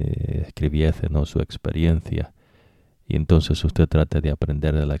alguien escribiese, ¿no?, su experiencia, y entonces usted trate de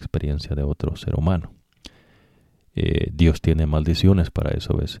aprender de la experiencia de otro ser humano. Dios tiene maldiciones para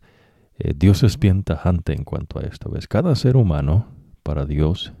eso, ¿ves? Dios es bien tajante en cuanto a esto, ¿ves? Cada ser humano para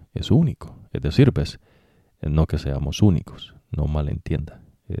Dios es único. Es decir, ¿ves? No que seamos únicos, no malentienda.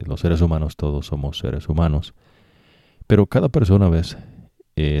 Los seres humanos todos somos seres humanos, pero cada persona, ¿ves?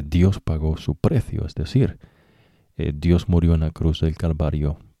 Dios pagó su precio, es decir, Dios murió en la cruz del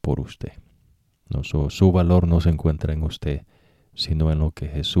Calvario por usted. ¿No? Su valor no se encuentra en usted, sino en lo que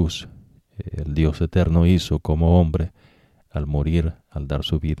Jesús, el Dios eterno, hizo como hombre al morir, al dar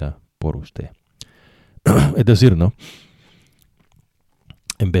su vida por usted. Es decir, ¿no?,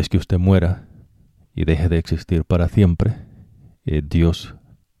 en vez que usted muera y deje de existir para siempre, Dios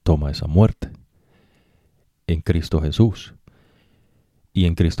toma esa muerte en Cristo Jesús. Y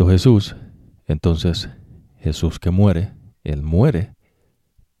en Cristo Jesús, entonces, Jesús que muere, Él muere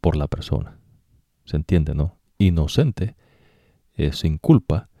por la persona. ¿Se entiende, no? Inocente, sin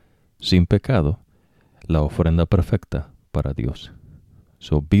culpa, sin pecado, la ofrenda perfecta para Dios.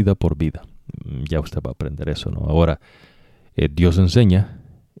 Vida por vida. Ya usted va a aprender eso, ¿no? Ahora, Dios enseña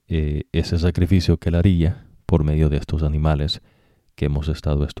ese sacrificio que Él haría por medio de estos animales que hemos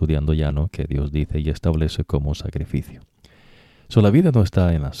estado estudiando ya, ¿no?, que Dios dice y establece como sacrificio. La vida no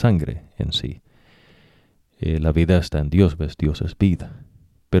está en la sangre en sí. La vida está en Dios, ¿ves? Dios es vida.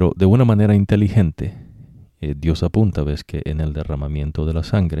 Pero de una manera inteligente, Dios apunta, ¿ves?, que en el derramamiento de la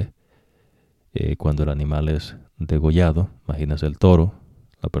sangre, cuando el animal es degollado, imagínese el toro,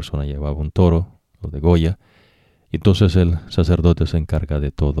 la persona llevaba un toro, lo degolla, y entonces el sacerdote se encarga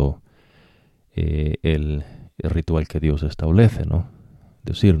de todo el ritual que Dios establece, ¿no? Es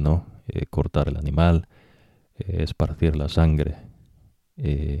decir, ¿no?, cortar el animal, esparcir la sangre,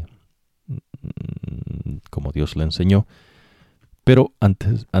 como Dios le enseñó. Pero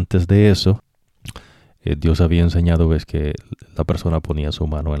antes de eso, Dios había enseñado, ves, que la persona ponía su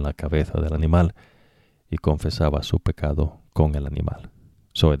mano en la cabeza del animal y confesaba su pecado con el animal.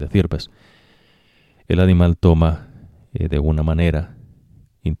 Es decir, ves, el animal toma de una manera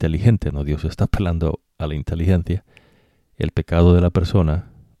inteligente, ¿no? Dios está apelando a la inteligencia. El pecado de la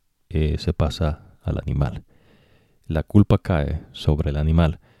persona se pasa al animal. La culpa cae sobre el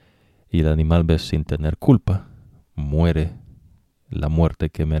animal y el animal, ves, sin tener culpa, muere la muerte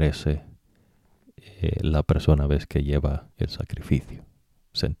que merece la persona, ves, que lleva el sacrificio.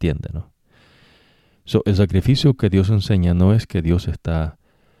 ¿Se entiende, no? El sacrificio que Dios enseña no es que Dios está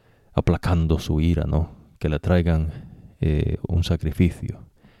aplacando su ira, ¿no?, que le traigan un sacrificio.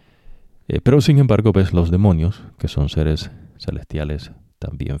 Pero sin embargo, ves, los demonios, que son seres celestiales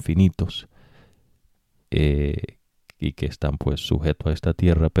también finitos, y que están pues sujetos a esta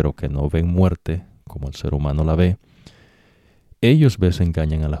tierra, pero que no ven muerte como el ser humano la ve, ellos, ves,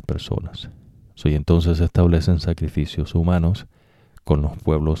 engañan a las personas. Y entonces establecen sacrificios humanos con los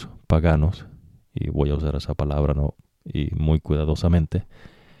pueblos paganos, y voy a usar esa palabra, ¿no?, y muy cuidadosamente,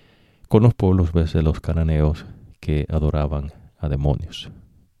 con los pueblos, ves, de los cananeos que adoraban a demonios.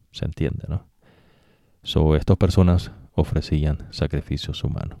 ¿Se entiende, no? Estas personas ofrecían sacrificios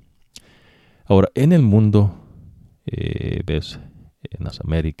humanos. Ahora, en el mundo, ves, en las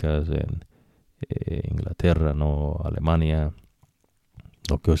Américas, en Inglaterra, ¿no?, Alemania,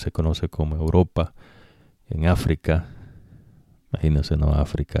 lo que hoy se conoce como Europa, en África, imagínense, ¿no?,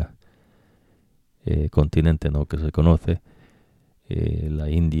 África, continente, ¿no?, que se conoce, la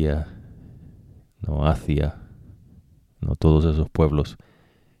India, ¿no?, Asia, ¿no?, todos esos pueblos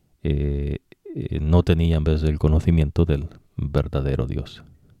no tenían, ves, el conocimiento del verdadero Dios.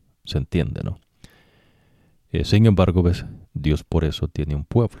 ¿Se entiende, no? Sin embargo, ves, Dios por eso tiene un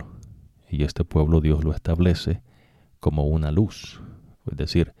pueblo, y este pueblo Dios lo establece como una luz, es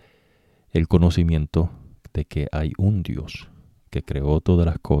decir, el conocimiento de que hay un Dios que creó todas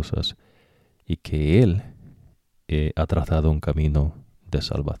las cosas y que Él ha trazado un camino de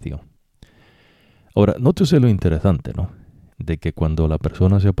salvación. Ahora, nótese lo interesante, ¿no?, de que cuando la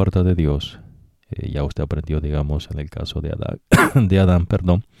persona se aparta de Dios, ya usted aprendió, digamos, en el caso de Adán,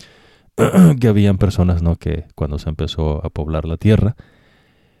 que habían personas, ¿no?, que cuando se empezó a poblar la tierra,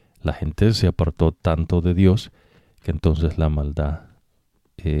 la gente se apartó tanto de Dios que entonces la maldad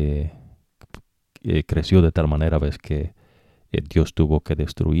creció de tal manera, ves, que Dios tuvo que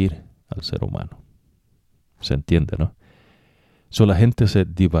destruir al ser humano. ¿Se entiende, no? La gente se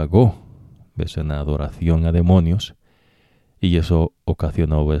divagó, ves, en adoración a demonios, y eso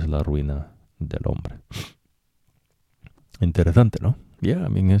ocasionó, ves, la ruina del hombre. Interesante, ¿no? A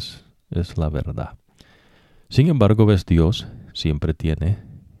mí es es la verdad. Sin embargo, ves, Dios siempre tiene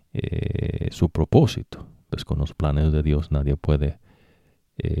su propósito. Pues con los planes de Dios nadie puede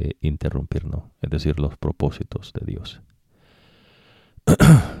interrumpir, ¿no? Es decir, los propósitos de Dios.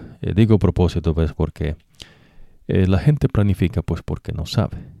 Digo propósito, pues, porque la gente planifica, pues, porque no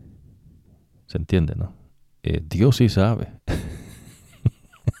sabe. ¿Se entiende, no? Dios sí sabe.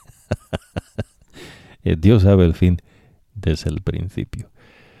 Dios sabe el fin desde el principio.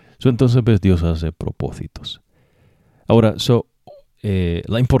 Entonces, pues, Dios hace propósitos. Ahora,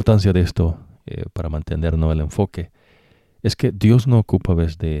 la importancia de esto, para mantenernos el enfoque, es que Dios no ocupa,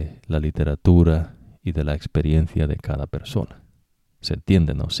 ¿ves?, de la literatura y de la experiencia de cada persona. ¿Se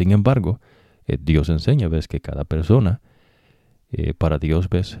entiende, no? Sin embargo, Dios enseña, ¿ves?, que cada persona, para Dios,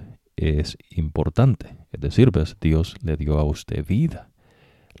 ¿ves?, es importante. Es decir, ¿ves?, Dios le dio a usted vida.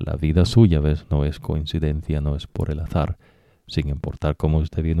 La vida suya, ¿ves?, no es coincidencia, no es por el azar. Sin importar cómo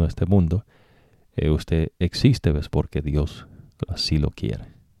usted vino a este mundo, usted existe, ¿ves?, porque Dios así lo quiere.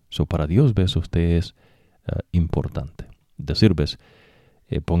 Para Dios, ¿ves?, usted es importante. Es decir, ¿ves?,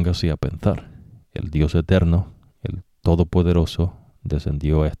 póngase a pensar. El Dios eterno, el Todopoderoso,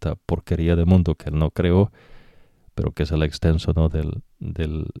 descendió a esta porquería de mundo que Él no creó, pero que es el extenso, ¿no?,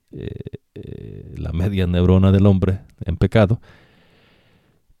 la media neurona del hombre en pecado.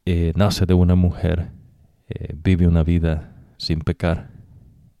 Nace de una mujer, vive una vida sin pecar,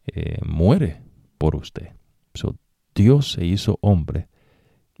 muere por usted. Dios se hizo hombre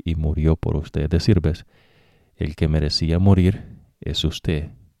y murió por usted. Es decir, ¿ves?, el que merecía morir es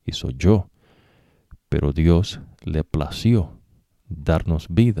usted y soy yo. Pero Dios le plació darnos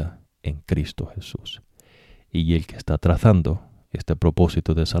vida en Cristo Jesús. Y el que está trazando este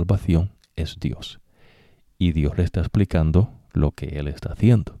propósito de salvación es Dios. Y Dios le está explicando lo que Él está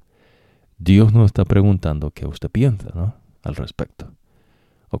haciendo. Dios no está preguntando qué usted piensa, ¿no?, al respecto,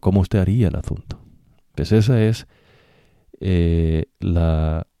 o cómo usted haría el asunto. Pues esa es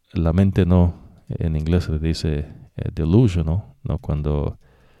la mente, ¿no? En inglés se dice delusional, ¿no? Cuando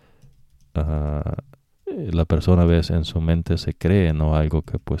la persona, ¿ves?, en su mente se cree, ¿no?, algo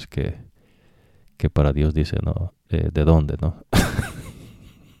que, pues, que para Dios dice, ¿no? ¿De dónde, no?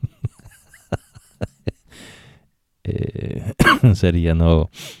 Sería, ¿no?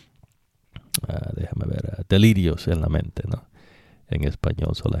 Déjame ver, delirios en la mente, ¿no? En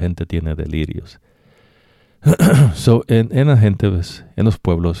español, la gente tiene delirios. En la gente, ¿ves?, en los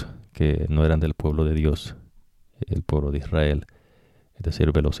pueblos que no eran del pueblo de Dios, el pueblo de Israel, es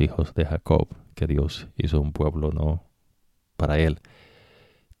decir, de los hijos de Jacob, que Dios hizo un pueblo, ¿no?, para él.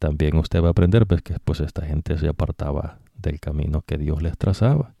 También usted va a aprender, pues, que pues esta gente se apartaba del camino que Dios les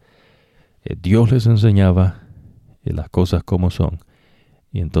trazaba. Dios les enseñaba las cosas como son,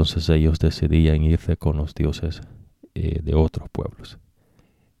 y entonces ellos decidían irse con los dioses de otros pueblos.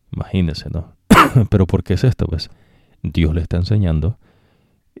 Imagínense, ¿no? Pero ¿por qué es esto? Pues Dios le está enseñando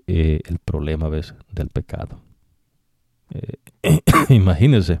el problema, ¿ves?, del pecado.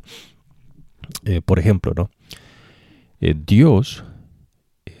 Imagínense, por ejemplo, ¿no? Dios,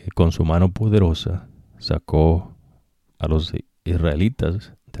 con su mano poderosa, sacó a los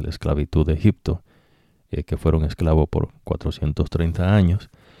israelitas de la esclavitud de Egipto, que fueron esclavos por 430 años.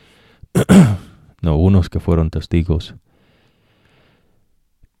 No, unos que fueron testigos.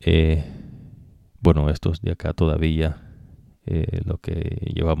 Bueno, estos de acá todavía, lo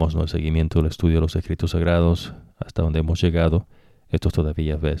que llevamos, ¿no?, el seguimiento del estudio de los escritos sagrados, hasta donde hemos llegado, estos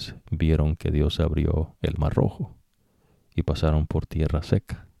todavía, ¿ves?, vieron que Dios abrió el Mar Rojo y pasaron por tierra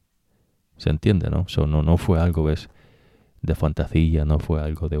seca. ¿Se entiende, no? No fue algo, ¿ves?, de fantasía, no fue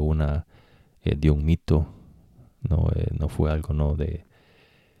algo de un mito, no fue algo, ¿no?, de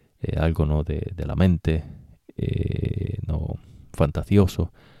algo, ¿no?, de la mente, no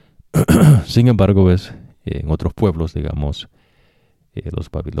fantasioso. Sin embargo, ves, en otros pueblos, digamos,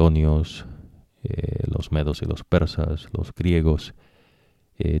 los babilonios, los medos y los persas, los griegos,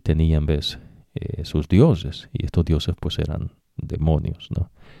 tenían, ves, sus dioses, y estos dioses pues eran demonios,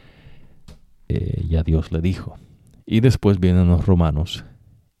 ¿no? Ya Dios le dijo. Y después vienen los romanos,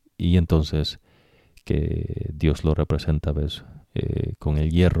 y entonces que Dios lo representa, ves, con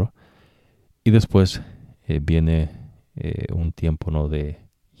el hierro, y después viene un tiempo, ¿no?, de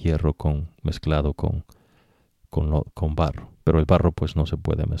hierro mezclado con barro, pero el barro pues no se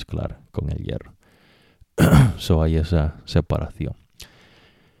puede mezclar con el hierro. Hay esa separación.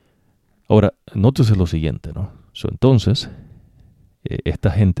 Ahora, nótese lo siguiente, ¿no? Entonces,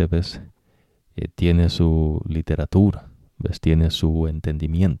 esta gente, ¿ves?, tiene su literatura, ¿ves?, tiene su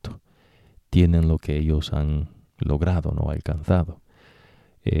entendimiento, tienen lo que ellos han logrado, ¿no?, alcanzado,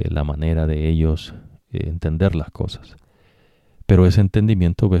 la manera de ellos entender las cosas. Pero ese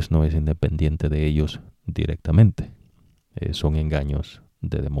entendimiento, ves, no es independiente de ellos directamente. Son engaños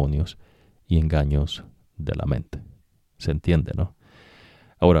de demonios y engaños de la mente. ¿Se entiende, no?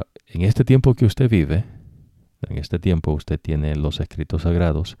 Ahora, en este tiempo que usted vive, en este tiempo usted tiene los escritos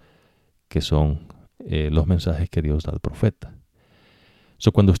sagrados, que son los mensajes que Dios da al profeta.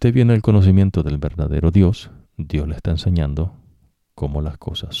 Cuando usted viene al conocimiento del verdadero Dios, Dios le está enseñando cómo las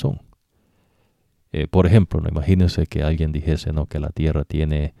cosas son. Por ejemplo, ¿no? Imagínense que alguien dijese, ¿no?, que la Tierra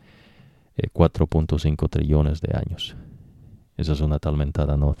tiene 4.5 trillones de años. Esa es una tal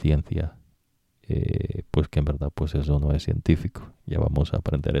mentada no ciencia, pues que en verdad pues eso no es científico. Ya vamos a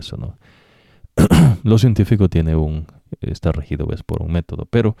aprender eso, ¿no? Lo científico está regido, ¿ves?, por un método,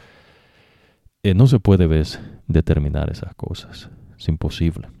 pero no se puede, ¿ves?, determinar esas cosas. Es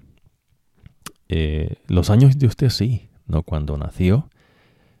imposible. Los años de usted sí, ¿no? Cuando nació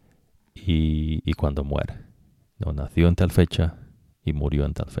y cuando muere. No, nació en tal fecha y murió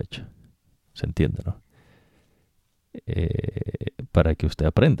en tal fecha. ¿Se entiende, no? Para que usted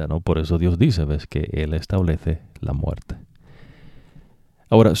aprenda, ¿no? Por eso Dios dice, ¿ves?, que Él establece la muerte.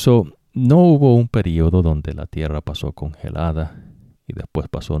 Ahora, no hubo un periodo donde la tierra pasó congelada y después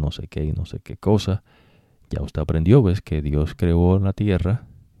pasó no sé qué y no sé qué cosa. Ya usted aprendió, ¿ves?, que Dios creó la tierra,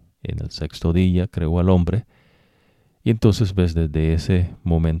 en el sexto día creó al hombre, y entonces, ¿ves?, desde ese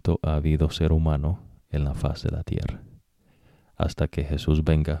momento ha habido ser humano en la faz de la tierra, hasta que Jesús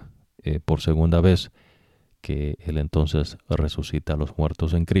venga por segunda vez, que Él entonces resucita a los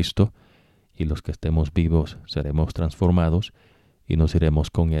muertos en Cristo, y los que estemos vivos seremos transformados y nos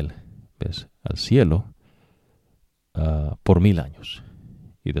iremos con Él, ¿ves?, al cielo por 1000 años.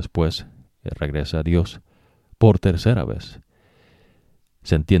 Y después regresa a Dios por tercera vez.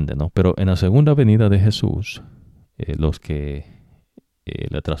 ¿Se entiende, no? Pero en la segunda venida de Jesús, los que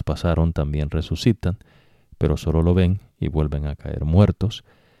le traspasaron también resucitan, pero solo lo ven y vuelven a caer muertos.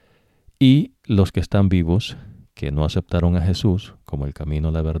 Y los que están vivos, que no aceptaron a Jesús como el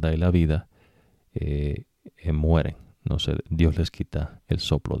camino, la verdad y la vida, mueren. No sé, Dios les quita el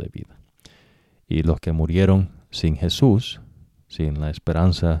soplo de vida. Y los que murieron sin Jesús, sin la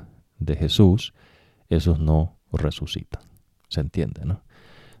esperanza de Jesús, esos no resucitan. ¿Se entiende, no?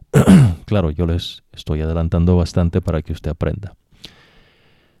 Claro, yo les estoy adelantando bastante para que usted aprenda.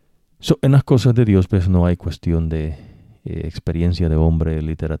 En las cosas de Dios, pues no hay cuestión de experiencia de hombre,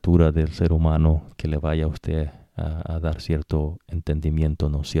 literatura del ser humano que le vaya a usted a dar cierto entendimiento,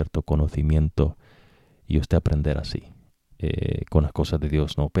 no cierto conocimiento, y usted aprender así. Con las cosas de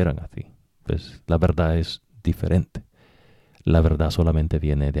Dios no operan así. Pues la verdad es diferente. La verdad solamente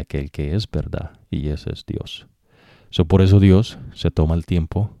viene de aquel que es verdad, y ese es Dios. Por eso Dios se toma el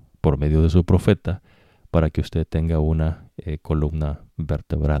tiempo por medio de su profeta para que usted tenga una columna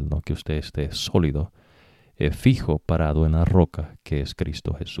vertebral, ¿no? Que usted esté sólido, fijo, parado en la roca que es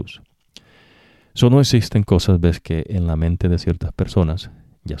Cristo Jesús. No existen cosas, ves, que en la mente de ciertas personas,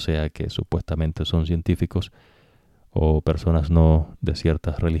 ya sea que supuestamente son científicos o personas no de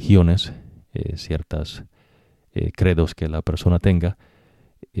ciertas religiones, ciertas credos que la persona tenga,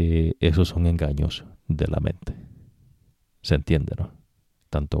 esos son engaños de la mente. ¿Se entiende, no?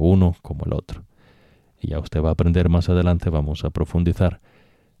 Tanto uno como el otro. Y ya usted va a aprender más adelante, vamos a profundizar.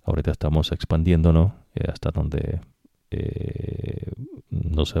 Ahorita estamos expandiéndonos hasta donde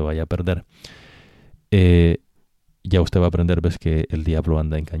no se vaya a perder. Ya usted va a aprender, ves, que el diablo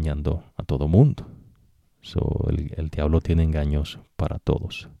anda engañando a todo mundo. El diablo tiene engaños para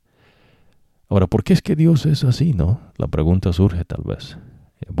todos. Ahora, ¿por qué es que Dios es así, no? La pregunta surge tal vez.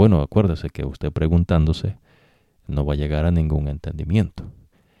 Bueno, acuérdese que usted preguntándose no va a llegar a ningún entendimiento.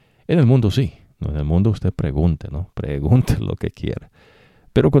 En el mundo sí. En el mundo usted pregunte, ¿no? Pregunte lo que quiera.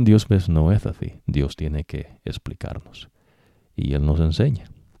 Pero con Dios, ves, no es así. Dios tiene que explicarnos. Y Él nos enseña.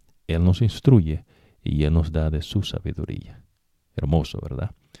 Él nos instruye y Él nos da de su sabiduría. Hermoso,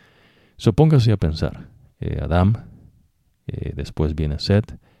 ¿verdad? Póngase a pensar. Adán, después viene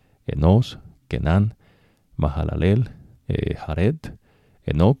Set, Enos, Kenán, Mahalalel, Jared,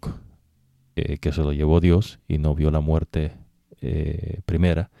 Enoc, que se lo llevó Dios y no vio la muerte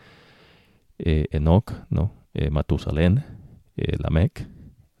primera. Enoc, ¿no? Matusalén, Lamec,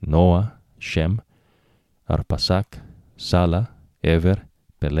 Noah, Shem, Arpasac, Sala, Eber,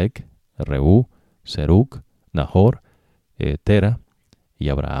 Peleg, Reú, Serug, Nahor, Tera y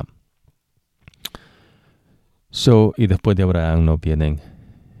Abraham. Y después de Abraham no vienen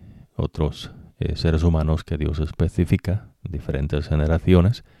otros seres humanos que Dios especifica, diferentes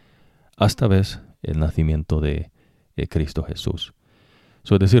generaciones, hasta ves el nacimiento de Cristo Jesús.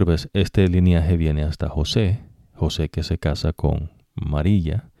 Es decir, ves, este linaje viene hasta José, José que se casa con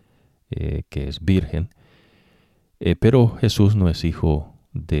María, que es virgen, Pero Jesús no es hijo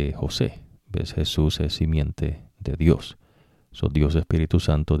de José. ¿Ves? Jesús es simiente de Dios. Dios Espíritu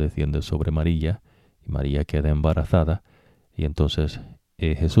Santo desciende sobre María y María queda embarazada. Y entonces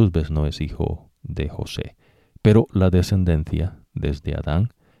Jesús, ¿ves? No es hijo de José. Pero la descendencia desde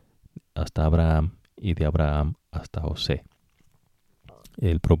Adán hasta Abraham y de Abraham hasta José.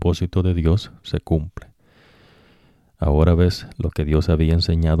 El propósito de Dios se cumple. Ahora ves lo que Dios había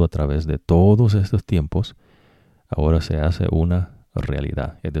enseñado a través de todos estos tiempos, ahora se hace una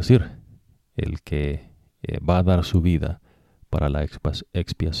realidad. Es decir, el que va a dar su vida para la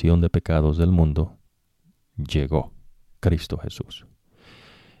expiación de pecados del mundo, llegó, Cristo Jesús.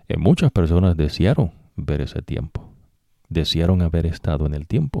 Muchas personas desearon ver ese tiempo, desearon haber estado en el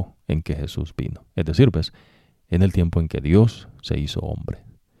tiempo en que Jesús vino. Es decir, ves, en el tiempo en que Dios se hizo hombre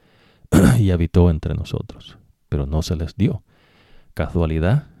y habitó entre nosotros. Pero no se les dio.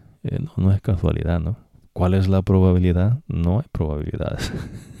 ¿Casualidad? No es casualidad, ¿no? ¿Cuál es la probabilidad? No hay probabilidades.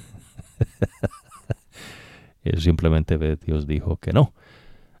 Simplemente Dios dijo que no.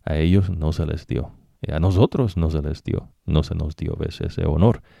 A ellos no se les dio. A nosotros no se les dio. No se nos dio, ¿ves? Ese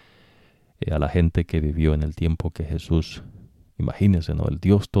honor. A la gente que vivió en el tiempo que Jesús, imagínense, ¿no? El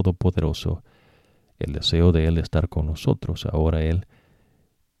Dios Todopoderoso, el deseo de Él estar con nosotros. Ahora Él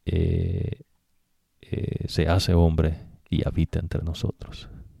se hace hombre y habita entre nosotros.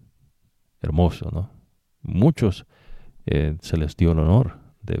 Hermoso, ¿no? Muchos se les dio el honor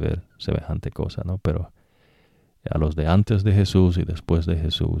de ver semejante cosa, ¿no? Pero a los de antes de Jesús y después de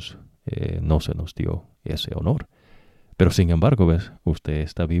Jesús no se nos dio ese honor. Pero sin embargo, ¿ves? Usted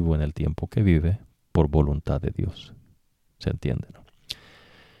está vivo en el tiempo que vive por voluntad de Dios. ¿Se entiende, no?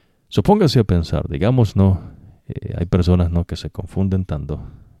 Supóngase a pensar, digamos, ¿no? Hay personas, ¿no? Que se confunden tanto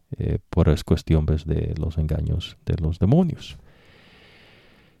por es cuestión, ¿ves? De los engaños de los demonios.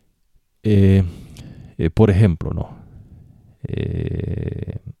 Por ejemplo, ¿no?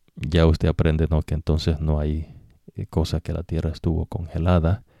 Ya usted aprende, ¿no? Que entonces no hay cosa que la tierra estuvo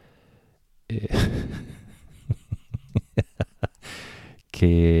congelada.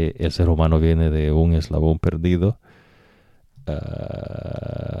 Que el ser humano viene de un eslabón perdido.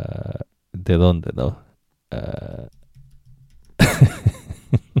 ¿De dónde, no?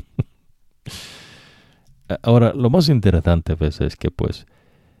 Ahora, lo más interesante a veces es que, pues,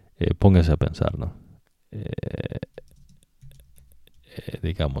 póngase a pensar, ¿no?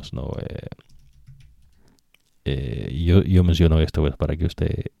 Digamos, ¿no? Yo menciono esto, pues, para que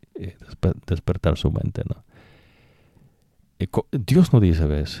usted despertar su mente, ¿no? Dios no dice,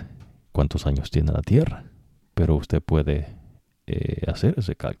 ¿ves? Cuántos años tiene la tierra, pero usted puede hacer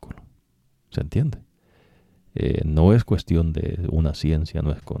ese cálculo. ¿Se entiende? No es cuestión de una ciencia,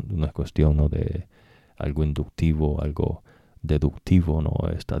 no es cuestión, ¿no? De algo inductivo, algo deductivo, ¿no?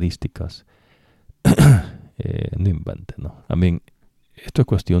 Estadísticas. No invente, ¿no? Esto es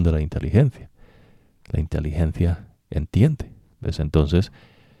cuestión de la inteligencia. La inteligencia entiende. ¿Ves? Entonces,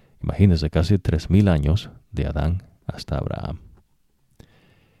 imagínense casi 3,000 años de Adán hasta Abraham.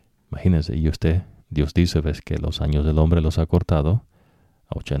 Imagínense, y Dios dice, ¿ves? Que los años del hombre los ha cortado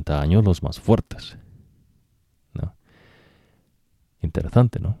a 80 años los más fuertes. ¿No?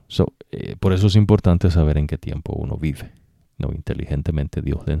 Interesante, ¿no? Por eso es importante saber en qué tiempo uno vive. ¿No? Inteligentemente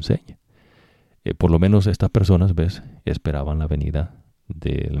Dios le enseña. Por lo menos estas personas, ¿ves? Esperaban la venida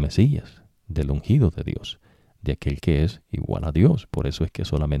del Mesías, del ungido de Dios, de aquel que es igual a Dios. Por eso es que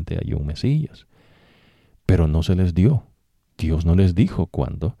solamente hay un Mesías. Pero no se les dio. Dios no les dijo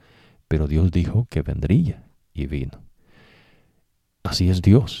cuándo, pero Dios dijo que vendría y vino. Así es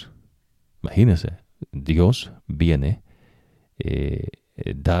Dios. Imagínense, Dios viene,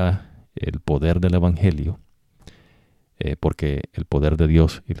 da el poder del Evangelio, porque el poder de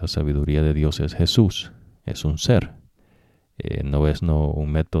Dios y la sabiduría de Dios es Jesús, es un ser. No es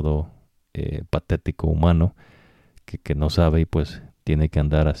un método patético humano que no sabe y pues tiene que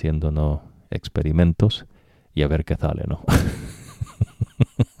andar haciendo experimentos y a ver qué sale, ¿no?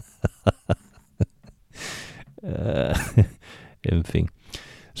 En fin.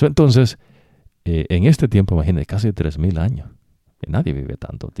 Entonces, en este tiempo, imagínate, casi 3,000 años. Nadie vive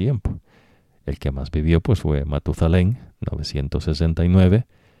tanto tiempo. El que más vivió pues fue Matusalén, 969.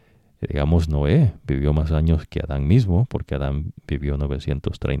 Digamos, Noé vivió más años que Adán mismo, porque Adán vivió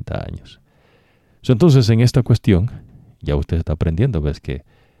 930 años. Entonces, en esta cuestión, ya usted está aprendiendo, ves que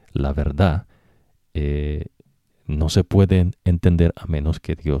la verdad no se puede entender a menos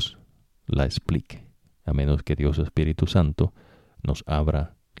que Dios la explique, a menos que Dios Espíritu Santo nos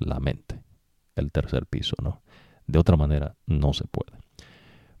abra la mente, el tercer piso, ¿no? De otra manera, no se puede.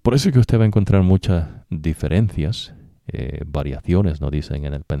 Por eso es que usted va a encontrar muchas diferencias, variaciones, nos dicen,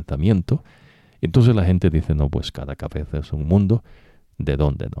 en el pensamiento, Entonces la gente dice, no, pues cada cabeza es un mundo. ¿De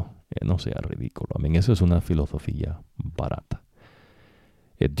dónde no? No sea ridículo. Amén. Esa es una filosofía barata.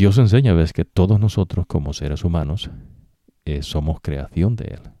 Dios enseña, ves, que todos nosotros como seres humanos somos creación de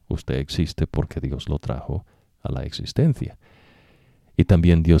Él. Usted existe porque Dios lo trajo a la existencia. Y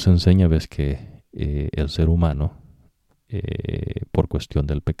también Dios enseña, ves, que el ser humano, por cuestión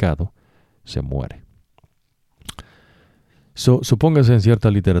del pecado, se muere. Supóngase en cierta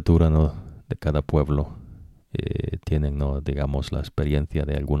literatura, ¿no?, de cada pueblo, tienen, ¿no?, digamos, la experiencia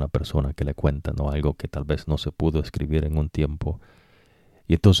de alguna persona que le cuenta, ¿no?, algo que tal vez no se pudo escribir en un tiempo.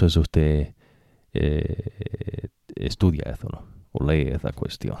 Y entonces usted estudia eso, ¿no?, o lee esa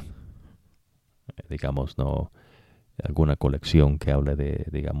cuestión. Digamos, ¿no?, alguna colección que hable de,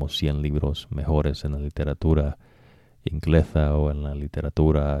 digamos, 100 libros mejores en la literatura inglesa o en la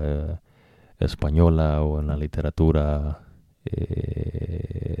literatura española o en la literatura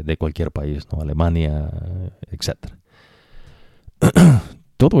de cualquier país, ¿no?, Alemania, etc.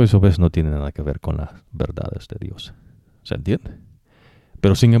 Todo eso, ves, no tiene nada que ver con las verdades de Dios. ¿Se entiende?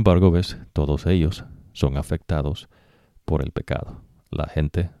 Pero sin embargo, ves, todos ellos son afectados por el pecado. La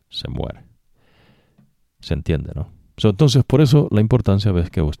gente se muere. ¿Se entiende, no? Entonces, por eso la importancia, ves,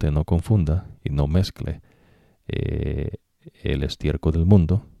 que usted no confunda y no mezcle el estiércol del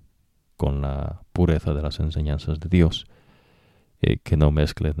mundo con la pureza de las enseñanzas de Dios, que no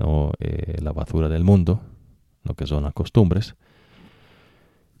mezcle, ¿no?, la basura del mundo, lo que son las costumbres,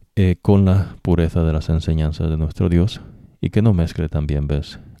 con la pureza de las enseñanzas de nuestro Dios, y que no mezcle también,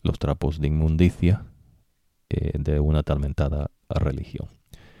 ves, los trapos de inmundicia de una talmentada religión.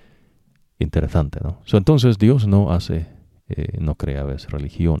 Interesante, ¿no? Entonces Dios no hace, no crea, ves,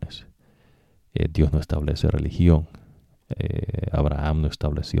 religiones. Dios no establece religión. Abraham no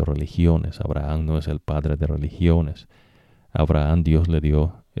estableció religiones. Abraham no es el padre de religiones. Abraham, Dios le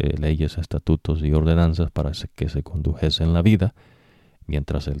dio leyes, estatutos y ordenanzas para que se condujese en la vida,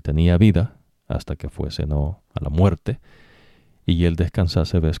 mientras él tenía vida, hasta que fuese, ¿no?, a la muerte, y él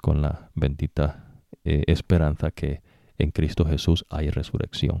descansase, ves, con la bendita esperanza que en Cristo Jesús hay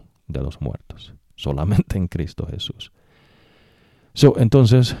resurrección de los muertos. Solamente en Cristo Jesús.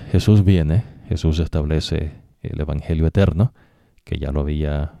 Entonces Jesús viene, Jesús establece el Evangelio eterno, que ya lo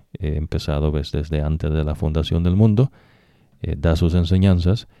había empezado, ves, desde antes de la fundación del mundo, da sus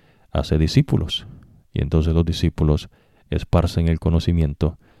enseñanzas, hace discípulos, y entonces los discípulos esparcen el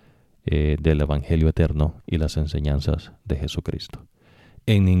conocimiento del Evangelio eterno y las enseñanzas de Jesucristo.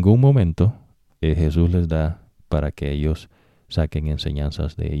 En ningún momento Jesús les da para que ellos saquen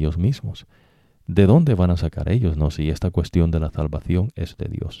enseñanzas de ellos mismos. ¿De dónde van a sacar ellos, no? Si esta cuestión de la salvación es de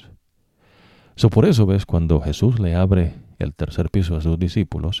Dios. Por eso, ves, cuando Jesús le abre el tercer piso a sus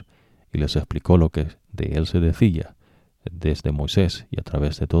discípulos y les explicó lo que de él se decía desde Moisés y a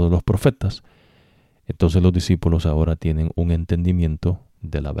través de todos los profetas, entonces los discípulos ahora tienen un entendimiento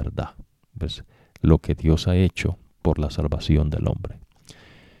de la verdad, ¿ves?, lo que Dios ha hecho por la salvación del hombre.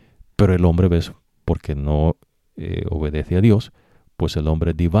 Pero el hombre, ves, porque no obedece a Dios, pues el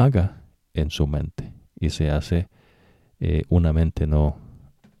hombre divaga en su mente y se hace una mente no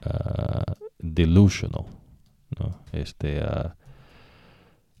delusional, ¿no?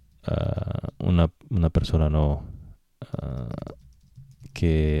 Una persona no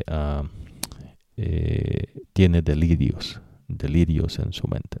que tiene delirios en su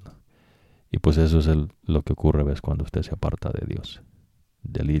mente, ¿no? Y pues eso es lo que ocurre, ves, cuando usted se aparta de Dios.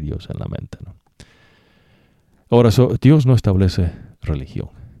 Delirios en la mente, ¿no? Ahora, Dios no establece religión,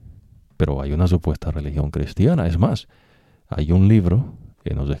 pero hay una supuesta religión cristiana. Es más, hay un libro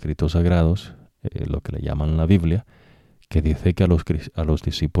en los escritos sagrados, lo que le llaman la Biblia, que dice que a los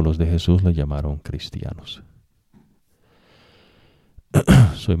discípulos de Jesús le llamaron cristianos.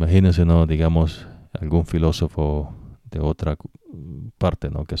 Imagínense, ¿no?, digamos, algún filósofo de otra parte,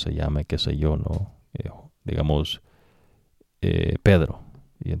 ¿no?, que se llame, qué sé yo, ¿no?, digamos, Pedro.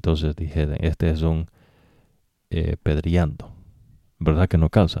 Y entonces dije, este es un pedriando. ¿Verdad que no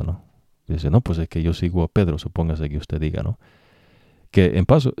calza, no? Dice, no, pues es que yo sigo a Pedro, supóngase que usted diga, ¿no? Que de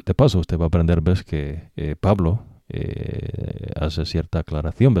paso usted va a aprender, ves, que Pablo hace cierta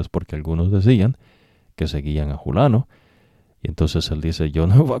aclaración, ves, porque algunos decían que seguían a Julano, y entonces él dice, yo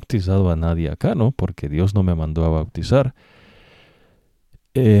no he bautizado a nadie acá, ¿no?, porque Dios no me mandó a bautizar.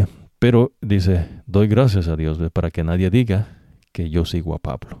 Pero dice, doy gracias a Dios, ¿ves?, para que nadie diga que yo sigo a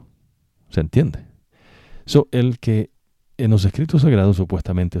Pablo. ¿Se entiende? El que en los escritos sagrados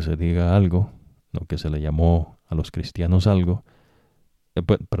supuestamente se diga algo, ¿no?, que se le llamó a los cristianos algo,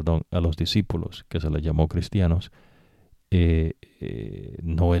 a los discípulos que se les llamó cristianos,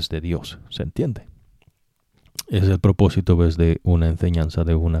 no es de Dios, ¿se entiende? Es el propósito, ves, de una enseñanza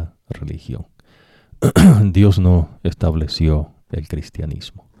de una religión. Dios no estableció el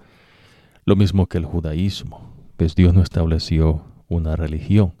cristianismo. Lo mismo que el judaísmo. Pues Dios no estableció una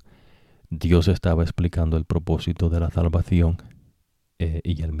religión. Dios estaba explicando el propósito de la salvación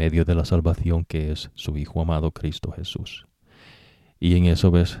y el medio de la salvación, que es su Hijo amado Cristo Jesús. Y en eso,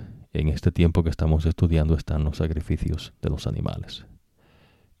 ves, en este tiempo que estamos estudiando están los sacrificios de los animales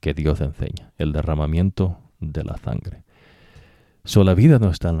que Dios enseña, el derramamiento de la sangre. La vida no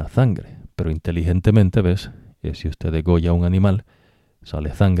está en la sangre, pero inteligentemente, ves, si usted degolla a un animal,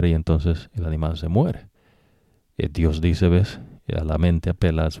 sale sangre y entonces el animal se muere. Dios dice, ves, a la mente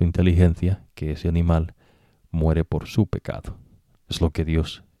apela a su inteligencia, que ese animal muere por su pecado. Es lo que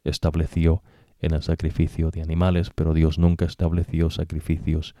Dios estableció en el sacrificio de animales, pero Dios nunca estableció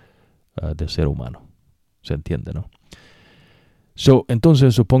sacrificios de ser humano. ¿Se entiende, no?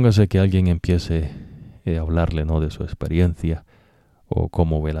 Entonces, supóngase que alguien empiece a hablarle, ¿no?, de su experiencia o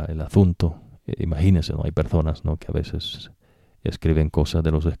cómo ve el asunto. Imagínense, ¿no? Hay personas, ¿no?, que a veces escriben cosas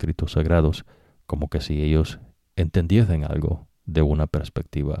de los escritos sagrados como que si ellos entendiesen algo de una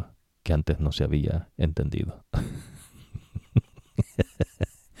perspectiva que antes no se había entendido.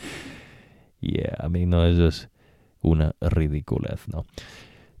 No, eso es una ridiculez, ¿no?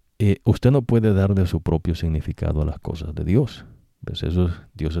 Usted no puede darle su propio significado a las cosas de Dios. ¿Ves?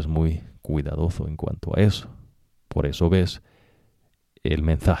 Dios es muy cuidadoso en cuanto a eso. Por eso, ves, el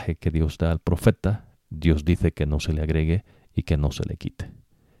mensaje que Dios da al profeta, Dios dice que no se le agregue y que no se le quite.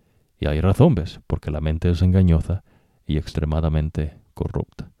 Y hay razón, ¿ves? Porque la mente es engañosa y extremadamente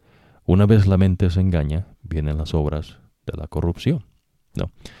corrupta. Una vez la mente se engaña, vienen las obras de la corrupción,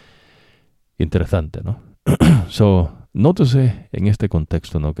 ¿no? Interesante, ¿no? Nótese en este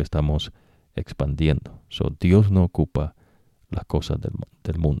contexto, ¿no?, que estamos expandiendo. Dios no ocupa las cosas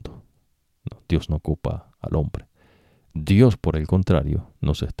del mundo. No, Dios no ocupa al hombre. Dios, por el contrario,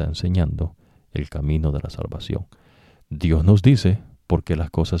 nos está enseñando el camino de la salvación. Dios nos dice por qué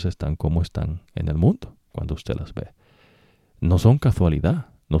las cosas están como están en el mundo cuando usted las ve. No son casualidad,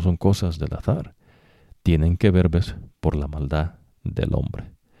 no son cosas del azar. Tienen que ver, ¿ves?, por la maldad del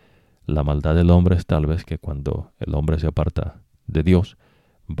hombre. La maldad del hombre es tal vez que cuando el hombre se aparta de Dios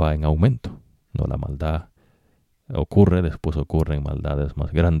va en aumento. No, la maldad ocurre, después ocurren maldades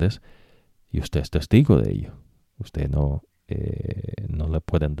más grandes y usted es testigo de ello. Usted no le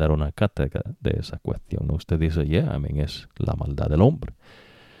pueden dar una cátedra de esa cuestión. Usted dice, es la maldad del hombre.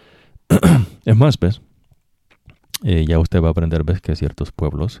 Es más, ¿ves? Ya usted va a aprender, ¿ves?, que ciertos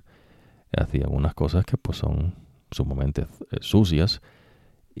pueblos hacían unas cosas que pues son sumamente sucias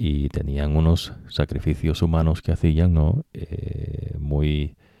y tenían unos sacrificios humanos que hacían, ¿no?,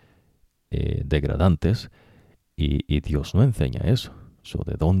 muy degradantes, y Dios no enseña eso.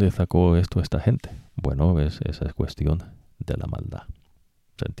 ¿De dónde sacó esto esta gente? Bueno, ¿ves?, esa es cuestión de la maldad.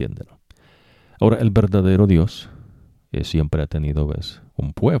 ¿Se entiende, no? Ahora, el verdadero Dios siempre ha tenido, ¿ves?,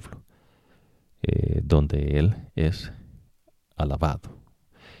 un pueblo donde Él es alabado.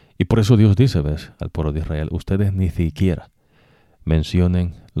 Y por eso Dios dice, ¿ves?, al pueblo de Israel, ustedes ni siquiera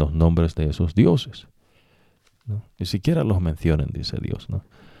mencionen los nombres de esos dioses, ¿no? Ni siquiera los mencionen, dice Dios, ¿no?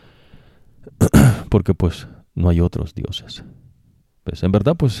 Porque pues no hay otros dioses. Pues en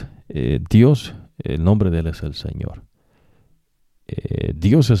verdad, pues Dios, el nombre de Él es el Señor.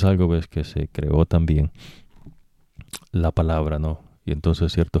 Dios es algo, ¿ves?, que se creó también la palabra, ¿no? Y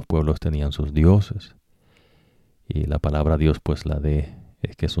entonces ciertos pueblos tenían sus dioses. Y la palabra Dios, pues la D,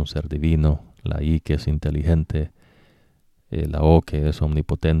 que es un ser divino, la I, que es inteligente, la O, que es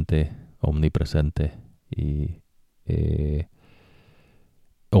omnipotente, omnipresente y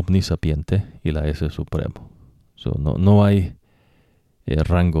omnisapiente, y la S, supremo. No hay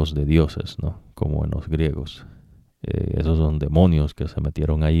rangos de dioses, ¿no?, como en los griegos. Esos son demonios que se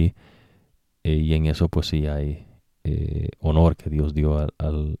metieron ahí, y en eso pues sí hay honor que Dios dio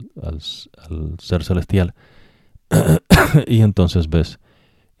al ser celestial. Y entonces, ves,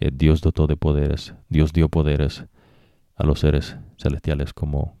 Dios dotó de poderes, Dios dio poderes a los seres celestiales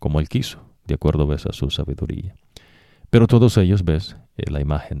como Él quiso, de acuerdo, ves, a su sabiduría. Pero todos ellos, ves, la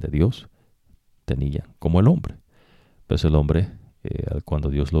imagen de Dios tenían, como el hombre. Ves, el hombre, cuando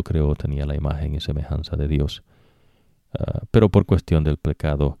Dios lo creó, tenía la imagen y semejanza de Dios. Pero por cuestión del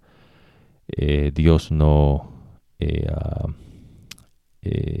pecado, Dios no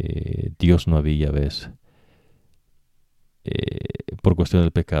había, ves, por cuestión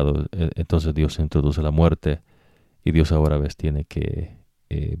del pecado, entonces Dios introduce la muerte, y Dios ahora, ves, tiene que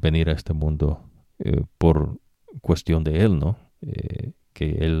venir a este mundo por cuestión de Él, ¿no?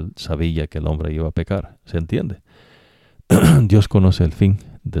 Que Él sabía que el hombre iba a pecar, ¿se entiende? Dios conoce el fin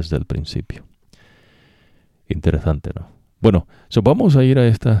desde el principio. Interesante, ¿no? Bueno, vamos a ir a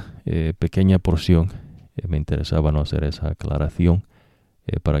esta pequeña porción. Me interesaba no hacer esa aclaración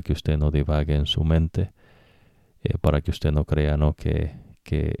para que usted no divague en su mente, para que usted no crea ¿no? Que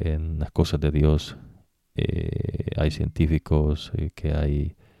en las cosas de Dios hay científicos, que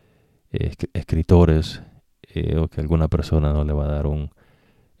hay escritores, o que alguna persona no le va a dar un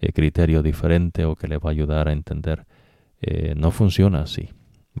criterio diferente o que le va a ayudar a entender. No funciona así.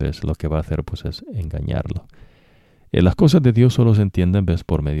 ¿Ves? Lo que va a hacer pues es engañarlo. Las cosas de Dios solo se entienden ¿ves?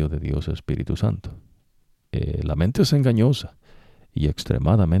 Por medio de Dios Espíritu Santo. La mente es engañosa y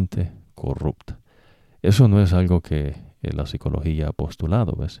extremadamente corrupta. Eso no es algo que la psicología ha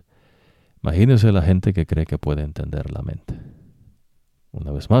postulado, ¿ves? Imagínense la gente que cree que puede entender la mente.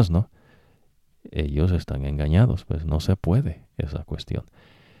 Una vez más, ¿no? Ellos están engañados, pues no se puede esa cuestión.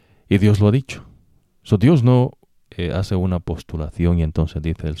 Y Dios lo ha dicho. Dios no hace una postulación y entonces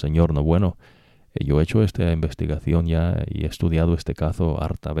dice el Señor, no, bueno, yo he hecho esta investigación ya y he estudiado este caso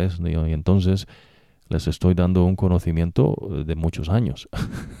harta vez, ¿no? Y entonces les estoy dando un conocimiento de muchos años.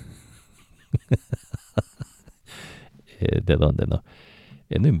 ¿De dónde no?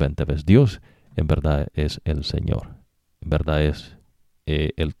 No inventa, ¿ves? Dios en verdad es el Señor. En verdad es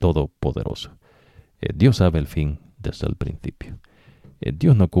el Todopoderoso. Dios sabe el fin desde el principio.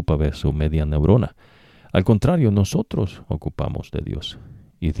 Dios no ocupa ¿ves? Su media neurona. Al contrario, nosotros ocupamos de Dios.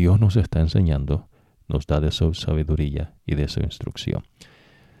 Y Dios nos está enseñando, nos da de su sabiduría y de su instrucción.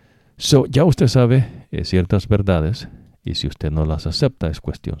 Ya usted sabe ciertas verdades, y si usted no las acepta es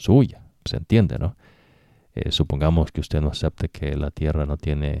cuestión suya. Se entiende, ¿no? Supongamos que usted no acepte que la Tierra no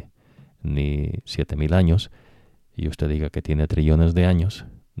tiene ni 7,000 años, y usted diga que tiene trillones de años.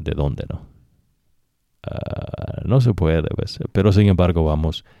 ¿De dónde, no? No se puede, ¿ves? Pero sin embargo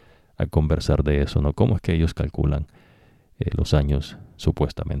vamos a conversar de eso, ¿no? ¿Cómo es que ellos calculan los años,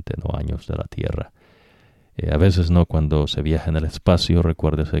 supuestamente, no años de la Tierra? A veces, ¿no? Cuando se viaja en el espacio,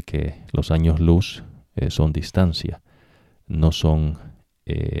 recuérdese que los años luz son distancia, no son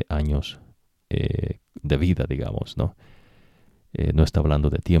años de vida, digamos, ¿no? No está hablando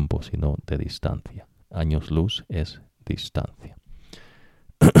de tiempo, sino de distancia. Años luz es distancia.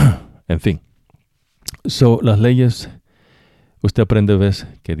 En fin. Las leyes, usted aprende, ves,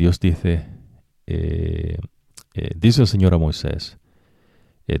 que Dios dice, dice el Señor a Moisés,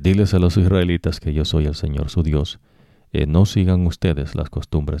 diles a los israelitas que yo soy el Señor su Dios, no sigan ustedes las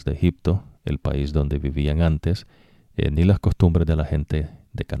costumbres de Egipto, el país donde vivían antes, ni las costumbres de la gente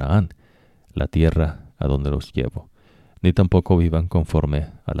de Canaán, la tierra a donde los llevo, ni tampoco vivan conforme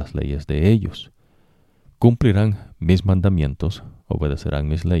a las leyes de ellos. Cumplirán mis mandamientos, obedecerán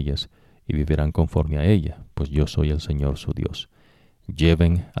mis leyes, y vivirán conforme a ella, pues yo soy el Señor su Dios.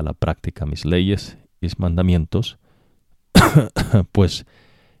 Lleven a la práctica mis leyes y mis mandamientos, pues,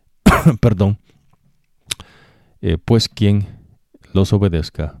 pues quien los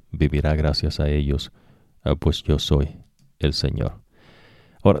obedezca vivirá gracias a ellos, pues yo soy el Señor.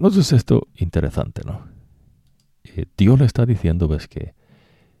 Ahora, ¿no es esto interesante, no? Dios le está diciendo, ves, que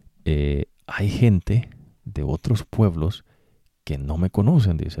hay gente de otros pueblos que no me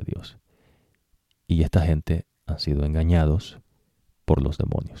conocen, dice Dios. Y esta gente han sido engañados por los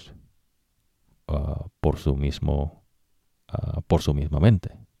demonios, por su misma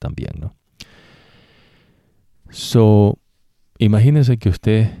mente también, ¿no? Imagínese que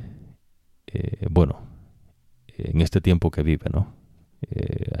usted, en este tiempo que vive, ¿no?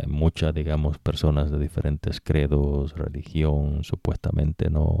 Hay muchas, digamos, personas de diferentes credos, religión, supuestamente,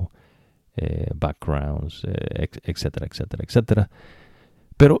 ¿no? Backgrounds, etcétera, etcétera, etcétera.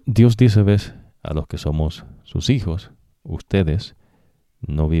 Pero Dios dice, ves, a los que somos sus hijos, ustedes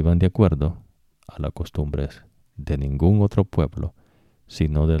no vivan de acuerdo a las costumbres de ningún otro pueblo,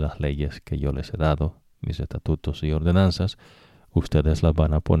 sino de las leyes que yo les he dado, mis estatutos y ordenanzas, ustedes las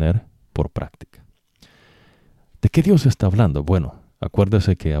van a poner por práctica. ¿De qué Dios está hablando? Bueno,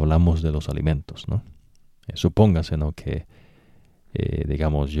 acuérdese que hablamos de los alimentos, ¿no? Supóngase, ¿no? Que,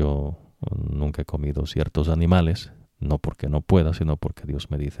 digamos, yo nunca he comido ciertos animales, no porque no pueda, sino porque Dios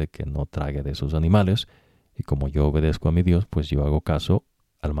me dice que no trague de esos animales, y como yo obedezco a mi Dios, pues yo hago caso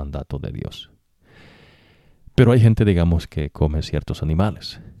al mandato de Dios. Pero hay gente, digamos, que come ciertos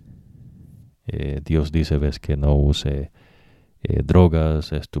animales. Dios dice, ves, que no use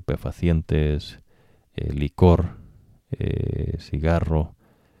drogas, estupefacientes, licor, cigarro,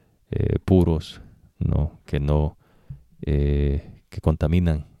 puros, ¿no? Que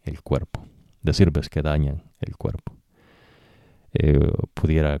contaminan el cuerpo. Decir, ves, que dañan el cuerpo.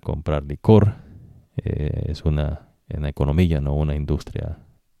 Pudiera comprar licor, es en la economía, ¿no? Una industria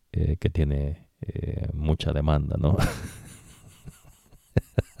que tiene mucha demanda, ¿no?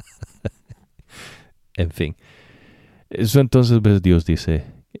 En fin, Eso entonces, ves, Dios dice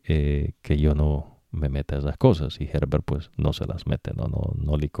que yo no me meta esas cosas, y Herbert pues no se las mete,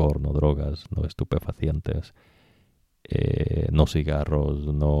 no licor, no drogas, no estupefacientes, no cigarros,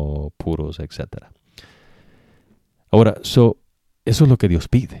 no puros, etcétera. Ahora, eso es lo que Dios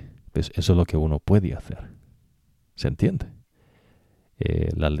pide, ¿ves? Eso es lo que uno puede hacer, ¿se entiende?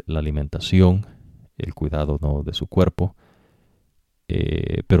 La alimentación, el cuidado, ¿no?, de su cuerpo,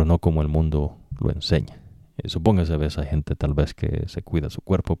 pero no como el mundo lo enseña. Supóngase, ves, hay gente tal vez que se cuida su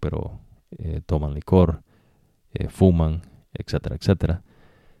cuerpo, pero toman licor, fuman, etcétera, etcétera,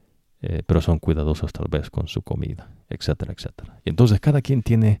 pero son cuidadosos tal vez con su comida, etcétera, etcétera. Y entonces cada quien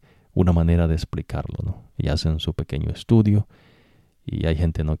tiene una manera de explicarlo, ¿no? Y hacen su pequeño estudio, y hay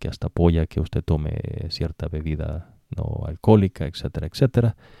gente, ¿no?, que hasta apoya que usted tome cierta bebida no alcohólica, etcétera,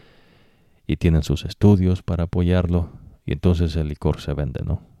 etcétera, y tienen sus estudios para apoyarlo, y entonces el licor se vende,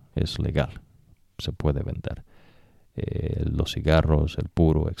 ¿no? Es legal, se puede vender. Los cigarros, el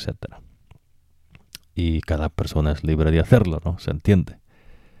puro, etcétera. Y cada persona es libre de hacerlo, ¿no? Se entiende.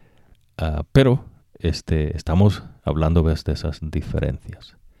 Pero estamos hablando, ¿ves?, de esas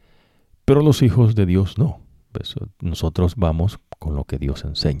diferencias. Pero los hijos de Dios no. ¿Ves? Nosotros vamos con lo que Dios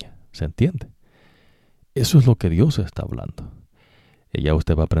enseña. ¿Se entiende? Eso es lo que Dios está hablando. Y ya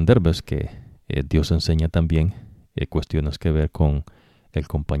usted va a aprender, ¿ves?, que Dios enseña también cuestiones que ver con el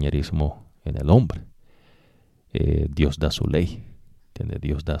compañerismo en el hombre. Dios da su ley,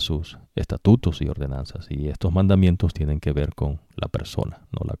 Dios da sus estatutos y ordenanzas, y estos mandamientos tienen que ver con la persona,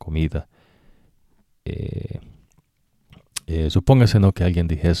 no la comida. Supóngase, ¿no?, que alguien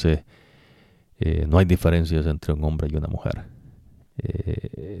dijese no hay diferencias entre un hombre y una mujer.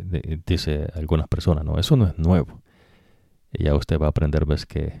 Dice algunas personas, no, eso no es nuevo. Y ya usted va a aprender, ves,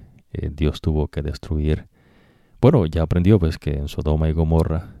 que Dios tuvo que destruir. Bueno, ya aprendió, ves, que en Sodoma y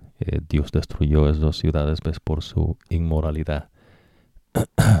Gomorra Dios destruyó esas ciudades, ves, por su inmoralidad,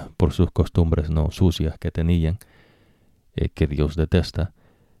 por sus costumbres no sucias que tenían, que Dios detesta.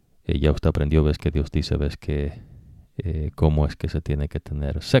 Ya usted aprendió, ves, que Dios dice, ves, que cómo es que se tiene que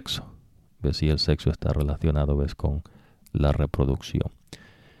tener sexo, ves, si el sexo está relacionado, ves, con la reproducción.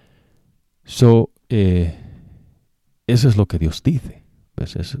 Eso es lo que Dios dice,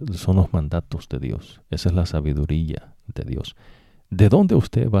 ves, son los mandatos de Dios, esa es la sabiduría de Dios. ¿De dónde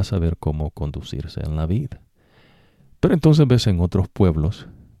usted va a saber cómo conducirse en la vida? Pero entonces, ves, en otros pueblos,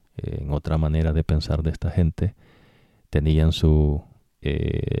 en otra manera de pensar de esta gente, tenían sus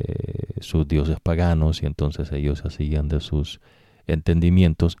dioses paganos, y entonces ellos hacían de sus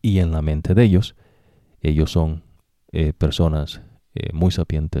entendimientos, y en la mente de ellos son personas muy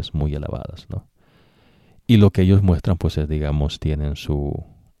sapientes, muy elevadas, ¿no? Y lo que ellos muestran, pues es, digamos, tienen sus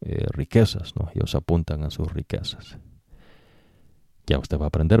riquezas, ¿no? Ellos apuntan a sus riquezas. Ya usted va a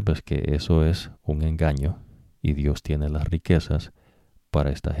aprender, pues, que eso es un engaño, y Dios tiene las riquezas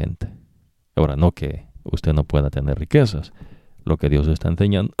para esta gente. Ahora, no que usted no pueda tener riquezas. Lo que Dios está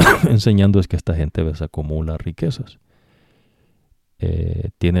enseñando es que esta gente, ves, acumula riquezas.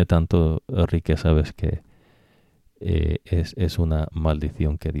 Tiene tanto riqueza, ves, que es una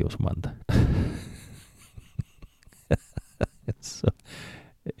maldición que Dios manda.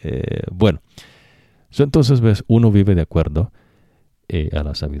 Bueno, entonces, ves, uno vive de acuerdo a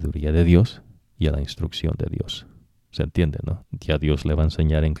la sabiduría de Dios y a la instrucción de Dios. ¿Se entiende, no? Ya Dios le va a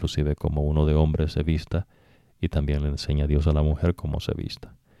enseñar inclusive cómo uno de hombre se vista, y también le enseña a Dios a la mujer cómo se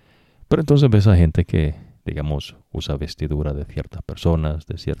vista. Pero entonces ves a gente que, digamos, usa vestidura de ciertas personas,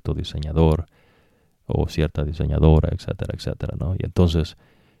 de cierto diseñador o cierta diseñadora, etcétera, etcétera, ¿no? Y entonces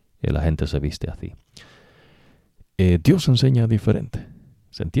la gente se viste así. Dios enseña diferente,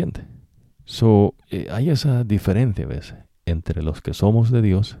 ¿se entiende? Hay esa diferencia, ¿ves?, entre los que somos de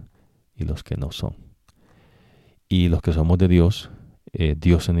Dios y los que no son. Y los que somos de Dios,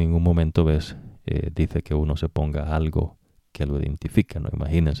 Dios en ningún momento, ¿ves?, dice que uno se ponga algo que lo identifica, ¿no?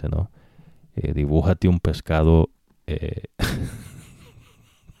 Imagínense, ¿no? Dibújate un pescado,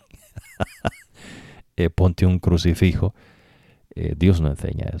 ponte un crucifijo. Dios no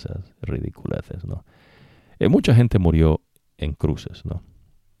enseña esas ridiculeces, ¿no? Mucha gente murió en cruces, ¿no?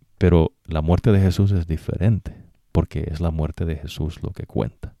 Pero la muerte de Jesús es diferente, porque es la muerte de Jesús lo que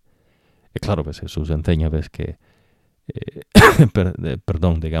cuenta. Claro, ves, Jesús enseña, ves, que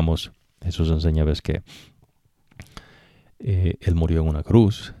digamos, Jesús enseña, ves, que Él murió en una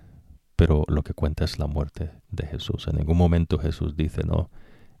cruz, pero lo que cuenta es la muerte de Jesús. En ningún momento Jesús dice, no,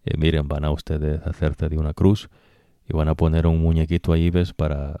 miren, van a ustedes a hacerse de una cruz y van a poner un muñequito ahí, ves,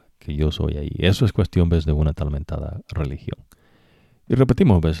 para que yo soy ahí. Eso es cuestión, ves, de una talmentada religión. Y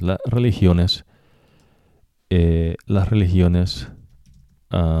repetimos, ves, las religiones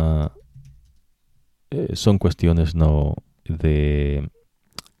son cuestiones no de,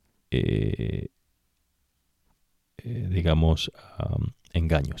 digamos,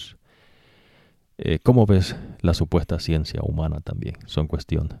 engaños. ¿Cómo ves la supuesta ciencia humana también? Son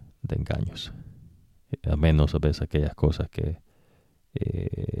cuestión de engaños. A menos ves aquellas cosas que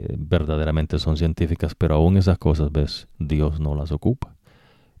verdaderamente son científicas, pero aún esas cosas, ves, Dios no las ocupa,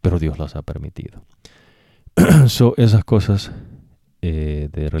 pero Dios las ha permitido. Esas cosas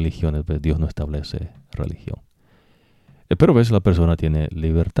de religiones, ves, Dios no establece religión. Pero ves, la persona tiene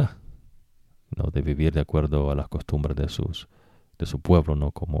libertad, ¿no?, de vivir de acuerdo a las costumbres de su pueblo,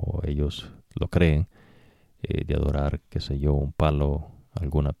 ¿no?, como ellos lo creen, de adorar, qué sé yo, un palo,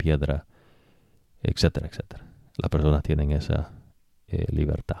 alguna piedra, etcétera, etcétera. Las personas tienen esa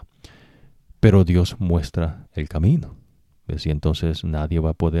libertad. Pero Dios muestra el camino, ¿ves? Y entonces nadie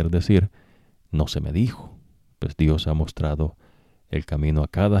va a poder decir, no se me dijo. Pues Dios ha mostrado el camino a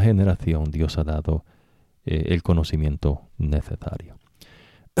cada generación. Dios ha dado el conocimiento necesario.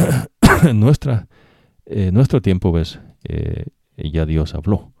 Nuestro tiempo, ¿ves? Ya Dios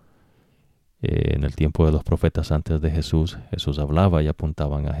habló. En el tiempo de los profetas antes de Jesús, Jesús hablaba y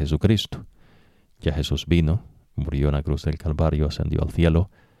apuntaban a Jesucristo. Ya Jesús vino, murió en la cruz del Calvario, ascendió al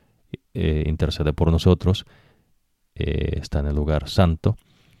cielo, intercede por nosotros, está en el lugar santo,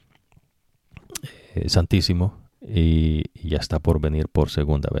 santísimo, y ya está por venir por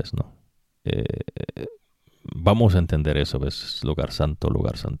segunda vez, ¿no? Vamos a entender eso, ¿ves? Lugar santo,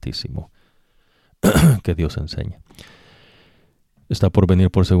 lugar santísimo, que Dios enseña. Está por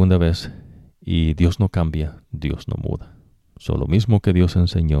venir por segunda vez, y Dios no cambia, Dios no muda. Lo mismo que Dios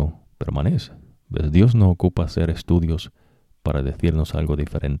enseñó, permanece. ¿Ves? Dios no ocupa hacer estudios para decirnos algo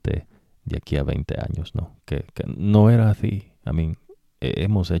diferente de aquí a 20 años, ¿no? Que no era así.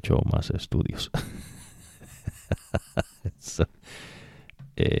 Hemos hecho más estudios.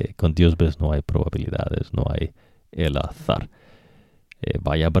 Con Dios, ¿ves? No hay probabilidades, no hay el azar.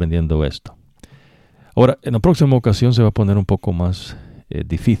 Vaya aprendiendo esto. Ahora, en la próxima ocasión se va a poner un poco más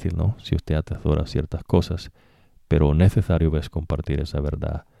difícil, ¿no? Si usted atesora ciertas cosas, pero necesario, ¿ves? Compartir esa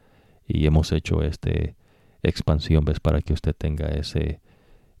verdad. Y hemos hecho esta expansión, ¿ves? Para que usted tenga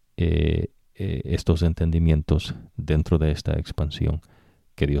estos entendimientos dentro de esta expansión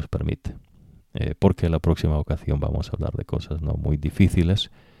que Dios permite. Porque la próxima ocasión vamos a hablar de cosas no muy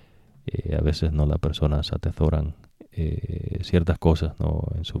difíciles. A veces no las personas atesoran ciertas cosas, ¿no?,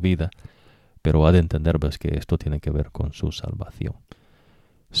 en su vida, pero ha de entender, ¿ves?, que esto tiene que ver con su salvación.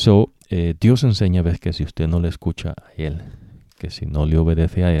 Dios enseña, ¿ves?, que si usted no le escucha a Él, que si no le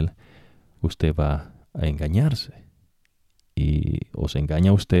obedece a Él, usted va a engañarse. Y o se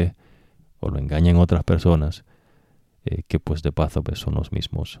engaña a usted, o lo engañan otras personas, que pues de paso, ¿ves?, son los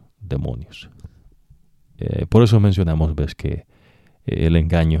mismos demonios. Por eso mencionamos, ¿ves?, que el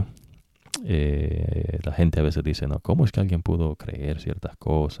engaño, la gente a veces dice, ¿no?, ¿cómo es que alguien pudo creer ciertas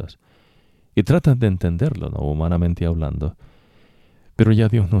cosas? Y tratan de entenderlo, ¿no?, humanamente hablando. Pero ya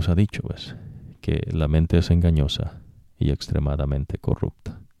Dios nos ha dicho, ¿ves?, que la mente es engañosa y extremadamente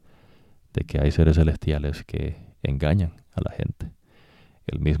corrupta. De que hay seres celestiales que engañan a la gente.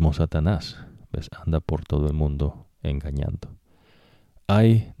 El mismo Satanás, ¿ves?, anda por todo el mundo engañando.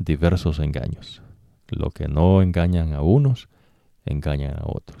 Hay diversos engaños. Lo que no engañan a unos, engañan a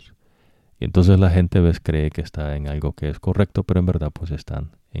otros. Y entonces la gente, ¿ves?, cree que está en algo que es correcto, pero en verdad pues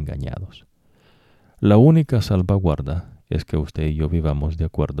están engañados. La única salvaguarda es que usted y yo vivamos de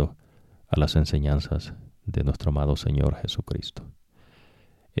acuerdo a las enseñanzas de nuestro amado Señor Jesucristo.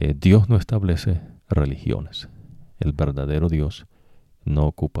 Dios no establece religiones. El verdadero Dios no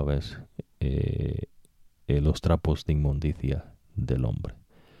ocupa, ¿ves?, los trapos de inmundicia del hombre.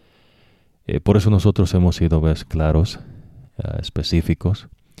 Por eso nosotros hemos sido, ¿ves?, claros, específicos,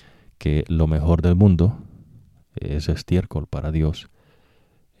 que lo mejor del mundo es estiércol para Dios.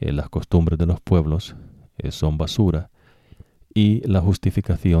 Las costumbres de los pueblos son basura, y la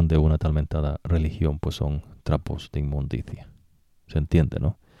justificación de una tal mentada religión pues son trapos de inmundicia. ¿Se entiende,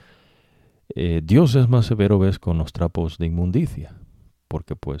 no? Dios es más severo, ¿ves?, con los trapos de inmundicia,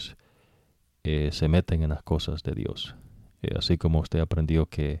 porque pues se meten en las cosas de Dios. Así como usted aprendió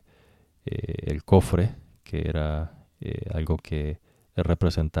que el cofre, que era algo que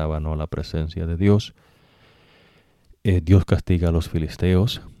representaba, ¿no?, la presencia de Dios, Dios castiga a los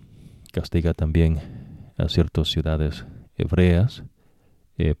filisteos, castiga también a ciertas ciudades hebreas,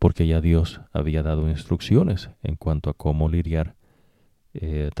 porque ya Dios había dado instrucciones en cuanto a cómo lidiar,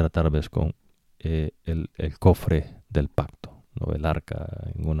 tratar, ¿ves?, con el cofre del pacto, ¿no?, el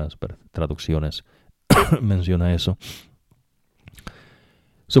arca. En unas traducciones menciona eso.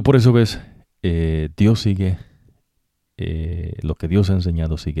 Por eso, ¿ves?, Dios sigue, lo que Dios ha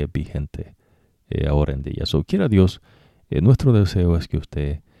enseñado sigue vigente ahora en día. Quiera Dios, nuestro deseo es que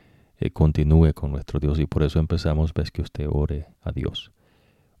usted continúe con nuestro Dios, y por eso empezamos, ves, que usted ore a Dios.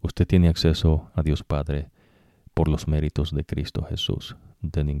 Usted tiene acceso a Dios Padre por los méritos de Cristo Jesús,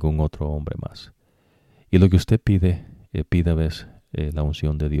 de ningún otro hombre más. Y lo que usted pide, ves, la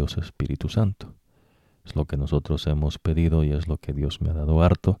unción de Dios Espíritu Santo. Es lo que nosotros hemos pedido y es lo que Dios me ha dado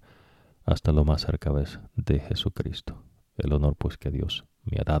harto, hasta lo más cerca, ves, de Jesucristo. El honor, pues, que Dios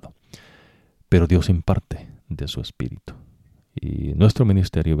me ha dado. Pero Dios imparte de su Espíritu. Y nuestro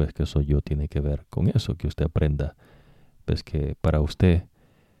ministerio, ves, que soy yo, tiene que ver con eso, que usted aprenda, ves, que para usted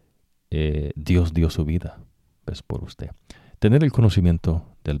Dios dio su vida, ves, por usted. Tener el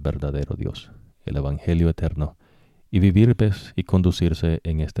conocimiento del verdadero Dios, el Evangelio eterno, y vivir, ves, y conducirse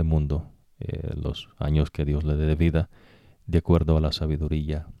en este mundo los años que Dios le dé de vida, de acuerdo a la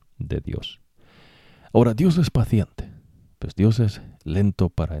sabiduría de Dios. Ahora, Dios es paciente, pues Dios es lento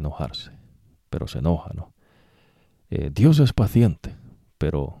para enojarse, pero se enoja, ¿no? Dios es paciente,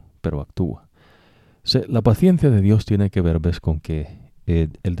 pero actúa. La paciencia de Dios tiene que ver, ves, con que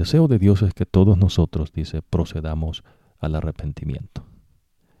el deseo de Dios es que todos nosotros, dice, procedamos al arrepentimiento.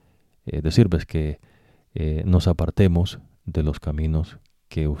 Decir, ves, que nos apartemos de los caminos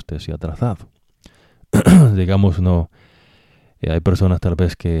que usted se ha trazado. Digamos, no, hay personas tal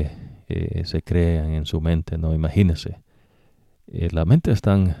vez que se crean en su mente, no, imagínese. La mente es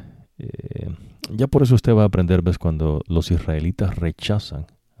tan... ya por eso usted va a aprender, ves, cuando los israelitas rechazan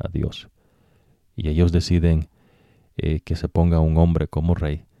a Dios y ellos deciden que se ponga un hombre como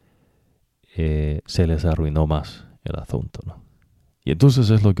rey, se les arruinó más el asunto, ¿no? Y entonces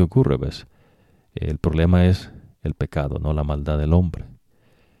es lo que ocurre, ves. El problema es el pecado, no la maldad del hombre.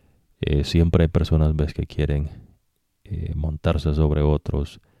 Siempre hay personas, ves, que quieren montarse sobre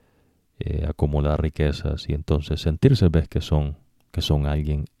otros, acumular riquezas y entonces sentirse, ves, que son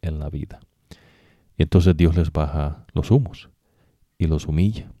alguien en la vida. Y entonces Dios les baja los humos y los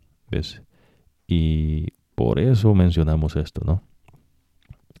humilla, ¿ves? Y por eso mencionamos esto, ¿no?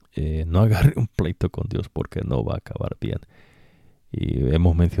 No agarre un pleito con Dios porque no va a acabar bien. Y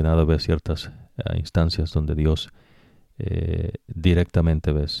hemos mencionado, ves, ciertas instancias donde Dios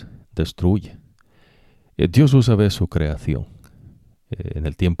directamente, ves, destruye. Dios usa, ves, su creación. En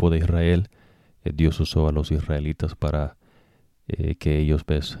el tiempo de Israel, Dios usó a los israelitas para que ellos,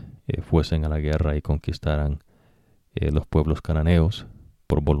 ves, fuesen a la guerra y conquistaran los pueblos cananeos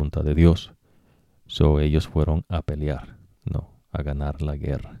por voluntad de Dios. Ellos fueron a pelear, no, a ganar la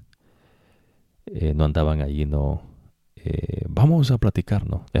guerra. No andaban allí, no, vamos a platicar,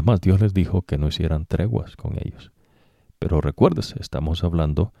 no. Es más, Dios les dijo que no hicieran treguas con ellos. Pero recuérdese, estamos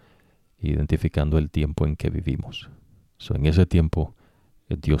hablando, identificando el tiempo en que vivimos. En ese tiempo,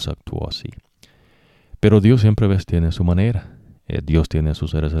 Dios actuó así. Pero Dios siempre, ves, tiene su manera. Dios tiene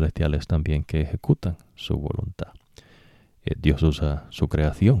sus seres celestiales también que ejecutan su voluntad. Dios usa su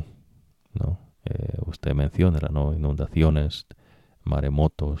creación, ¿no? Usted menciona, ¿no? Inundaciones,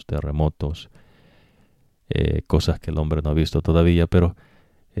 maremotos, terremotos, cosas que el hombre no ha visto todavía, pero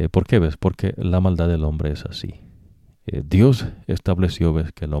 ¿por qué, ves? Porque la maldad del hombre es así. Dios estableció,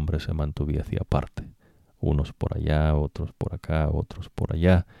 ves, que el hombre se mantuviese aparte, unos por allá, otros por acá, otros por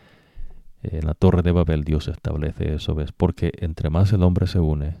allá. En la Torre de Babel Dios establece eso, ves, porque entre más el hombre se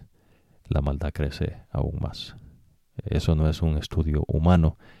une, la maldad crece aún más. Eso no es un estudio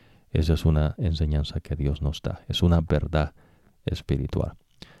humano, esa es una enseñanza que Dios nos da, es una verdad espiritual.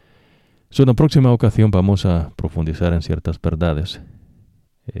 En la próxima ocasión vamos a profundizar en ciertas verdades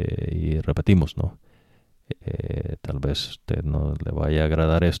y repetimos, ¿no? Tal vez a usted no le vaya a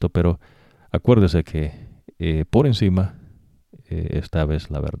agradar esto, pero acuérdese que por encima esta vez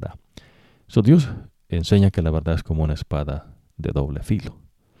la verdad. Dios enseña que la verdad es como una espada de doble filo.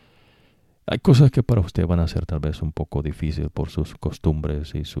 Hay cosas que para usted van a ser tal vez un poco difíciles por sus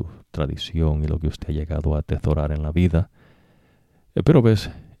costumbres y su tradición y lo que usted ha llegado a atesorar en la vida. Pero ves,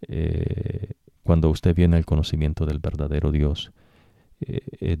 cuando usted viene al conocimiento del verdadero Dios,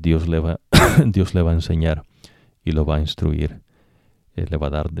 Dios le va a enseñar y lo va a instruir. Le va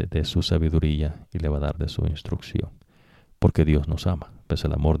a dar de su sabiduría y le va a dar de su instrucción. Porque Dios nos ama. Pues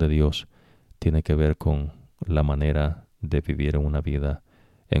el amor de Dios tiene que ver con la manera de vivir una vida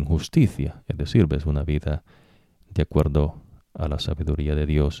en justicia, es decir, ves, una vida de acuerdo a la sabiduría de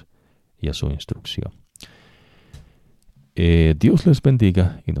Dios y a su instrucción. Dios les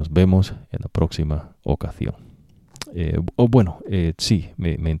bendiga y nos vemos en la próxima ocasión. Sí,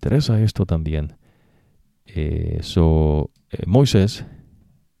 me interesa esto también. Moisés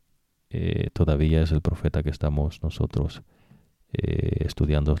todavía es el profeta que estamos nosotros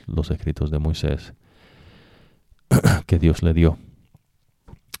estudiando los escritos de Moisés que Dios le dio.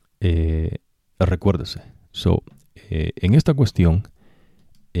 recuérdese. En esta cuestión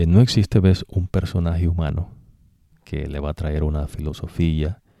no existe, ves, un personaje humano que le va a traer una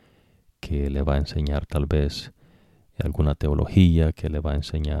filosofía, que le va a enseñar tal vez alguna teología, que le va a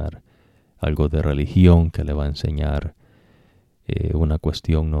enseñar algo de religión, que le va a enseñar una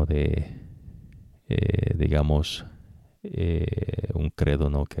cuestión, ¿no?, de, digamos, un credo,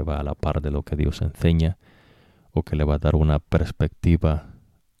 ¿no?, que va a la par de lo que Dios enseña, o que le va a dar una perspectiva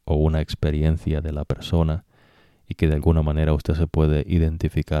o una experiencia de la persona y que de alguna manera usted se puede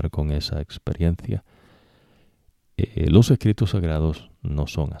identificar con esa experiencia. Los escritos sagrados no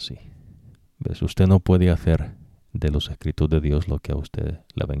son así. ¿Ves? Usted no puede hacer de los escritos de Dios lo que a usted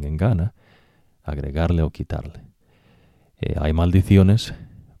le venga en gana, agregarle o quitarle. Hay maldiciones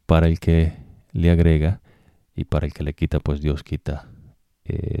para el que le agrega, y para el que le quita, pues Dios quita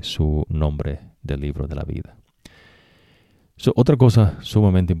su nombre del libro de la vida. Otra cosa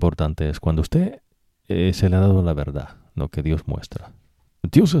sumamente importante es cuando usted se le ha dado la verdad, lo que Dios muestra.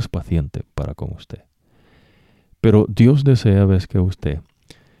 Dios es paciente para con usted. Pero Dios desea, ves, que usted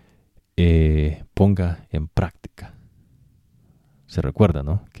ponga en práctica. Se recuerda,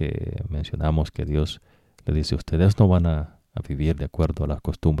 ¿no?, que mencionamos que Dios le dice: ustedes no van a vivir de acuerdo a las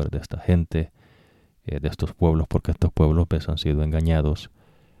costumbres de esta gente, de estos pueblos, porque estos pueblos, pues, han sido engañados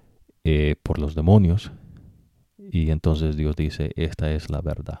por los demonios. Y entonces Dios dice: esta es la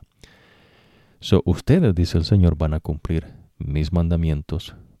verdad. Ustedes, dice el Señor, van a cumplir mis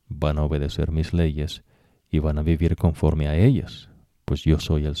mandamientos, van a obedecer mis leyes y van a vivir conforme a ellas, pues yo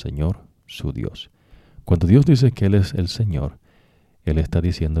soy el Señor, su Dios. Cuando Dios dice que Él es el Señor, Él está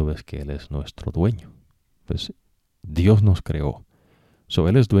diciendo, ves, que Él es nuestro dueño. Pues Dios nos creó.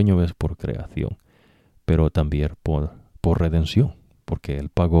 Él es dueño, ves, por creación, pero también por redención, porque Él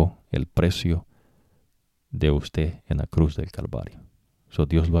pagó el precio de usted en la cruz del Calvario.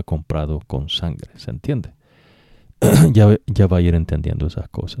 Dios lo ha comprado con sangre, ¿se entiende? ya va a ir entendiendo esas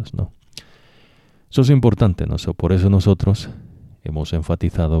cosas, ¿no? Eso es importante, ¿no? Por eso nosotros hemos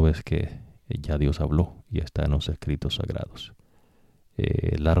enfatizado, ves, que ya Dios habló y está en los escritos sagrados.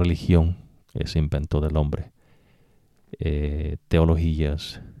 La religión es invento del hombre.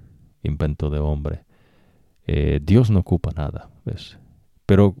 Teologías, invento de hombre. Dios no ocupa nada, ¿ves?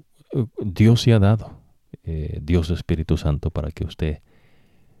 Pero Dios sí ha dado. Dios Espíritu Santo para que usted,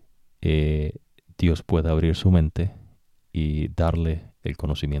 Dios pueda abrir su mente y darle el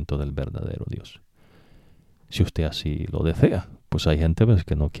conocimiento del verdadero Dios. Si usted así lo desea, pues hay gente, ves,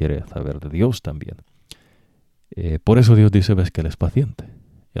 que no quiere saber de Dios también. Por eso Dios dice, ves, que Él es paciente.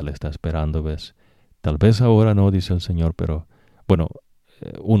 Ya le está esperando, ves. Tal vez ahora no, dice el Señor, pero bueno,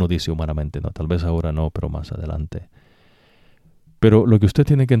 uno dice humanamente, no, tal vez ahora no, pero más adelante. Pero lo que usted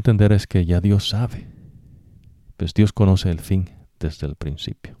tiene que entender es que ya Dios sabe. Pues Dios conoce el fin desde el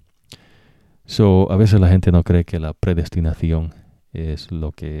principio. A veces la gente no cree que la predestinación es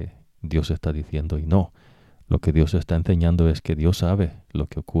lo que Dios está diciendo, y no. Lo que Dios está enseñando es que Dios sabe lo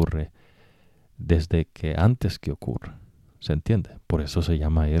que ocurre desde que antes que ocurra. ¿Se entiende? Por eso se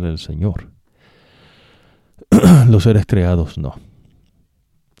llama Él el Señor. Los seres creados no.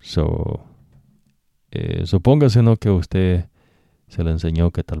 Supóngase, ¿no?, que usted se le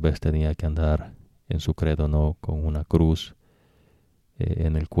enseñó que tal vez tenía que andar en su credo, ¿no?, con una cruz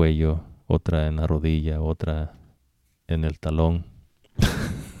en el cuello, otra en la rodilla, otra en el talón.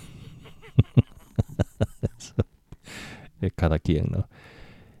 Cada quien, ¿no?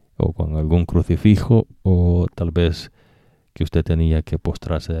 O con algún crucifijo, o tal vez que usted tenía que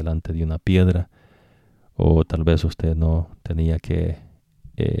postrarse delante de una piedra, o tal vez usted no tenía que,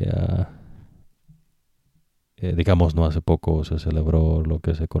 digamos, no hace poco se celebró lo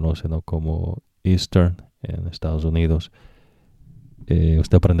que se conoce, ¿no?, como Easter en Estados Unidos.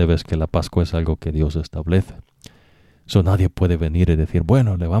 Usted aprende, ves, que la Pascua es algo que Dios establece. Nadie puede venir y decir,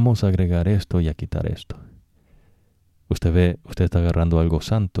 bueno, le vamos a agregar esto y a quitar esto. Usted está agarrando algo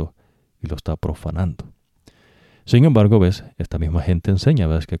santo y lo está profanando. Sin embargo, ves, esta misma gente enseña,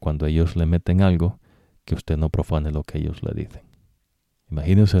 ves, que cuando ellos le meten algo, que usted no profane lo que ellos le dicen.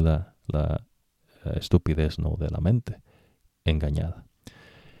 Imagínense la estupidez, ¿no?, de la mente engañada.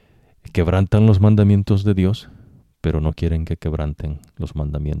 Quebrantan los mandamientos de Dios, pero no quieren que quebranten los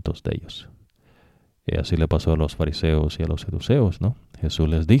mandamientos de ellos. Y así le pasó a los fariseos y a los saduceos, ¿no? Jesús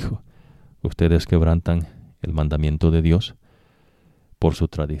les dijo, ustedes quebrantan el mandamiento de Dios por su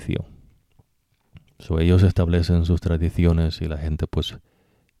tradición. Ellos establecen sus tradiciones y la gente, pues,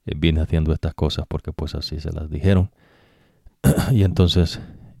 viene haciendo estas cosas porque, pues, así se las dijeron. Y entonces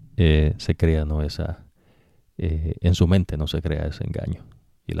se crea, ¿no?, en su mente no se crea ese engaño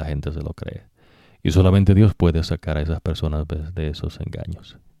y la gente se lo cree. Y solamente Dios puede sacar a esas personas de esos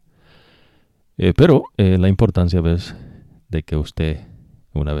engaños. Pero la importancia, ¿ves?, de que usted,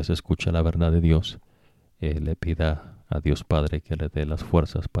 una vez escucha la verdad de Dios, le pida a Dios Padre que le dé las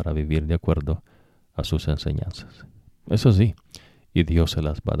fuerzas para vivir de acuerdo a sus enseñanzas. Eso sí, y Dios se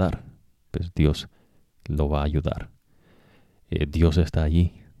las va a dar. Pues Dios lo va a ayudar. Dios está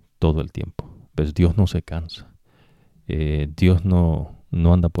allí todo el tiempo. Pues Dios no se cansa. Dios no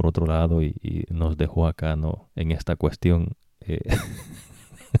anda por otro lado y nos dejó acá, no, en esta cuestión.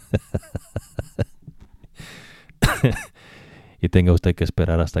 Y tenga usted que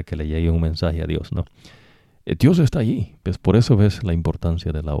esperar hasta que le llegue un mensaje a Dios, ¿no? Dios está allí. Pues por eso ves la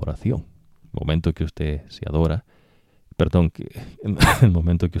importancia de la oración. El momento que usted se adora, el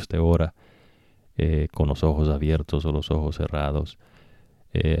momento que usted ora con los ojos abiertos o los ojos cerrados,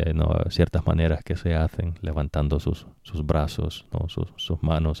 no, ciertas maneras que se hacen, levantando sus brazos, ¿no?, sus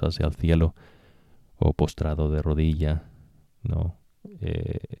manos hacia el cielo, o postrado de rodilla, ¿no?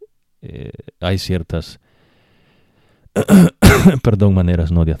 Hay ciertas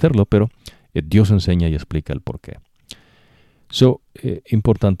maneras no de hacerlo, pero Dios enseña y explica el porqué.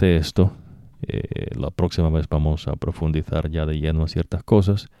 Importante esto. La próxima vez vamos a profundizar ya de lleno en ciertas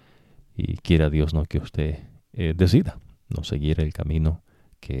cosas, y quiera Dios, ¿no?, que usted decida no seguir el camino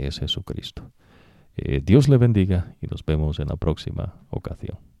que es Jesucristo. Dios le bendiga y nos vemos en la próxima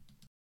ocasión.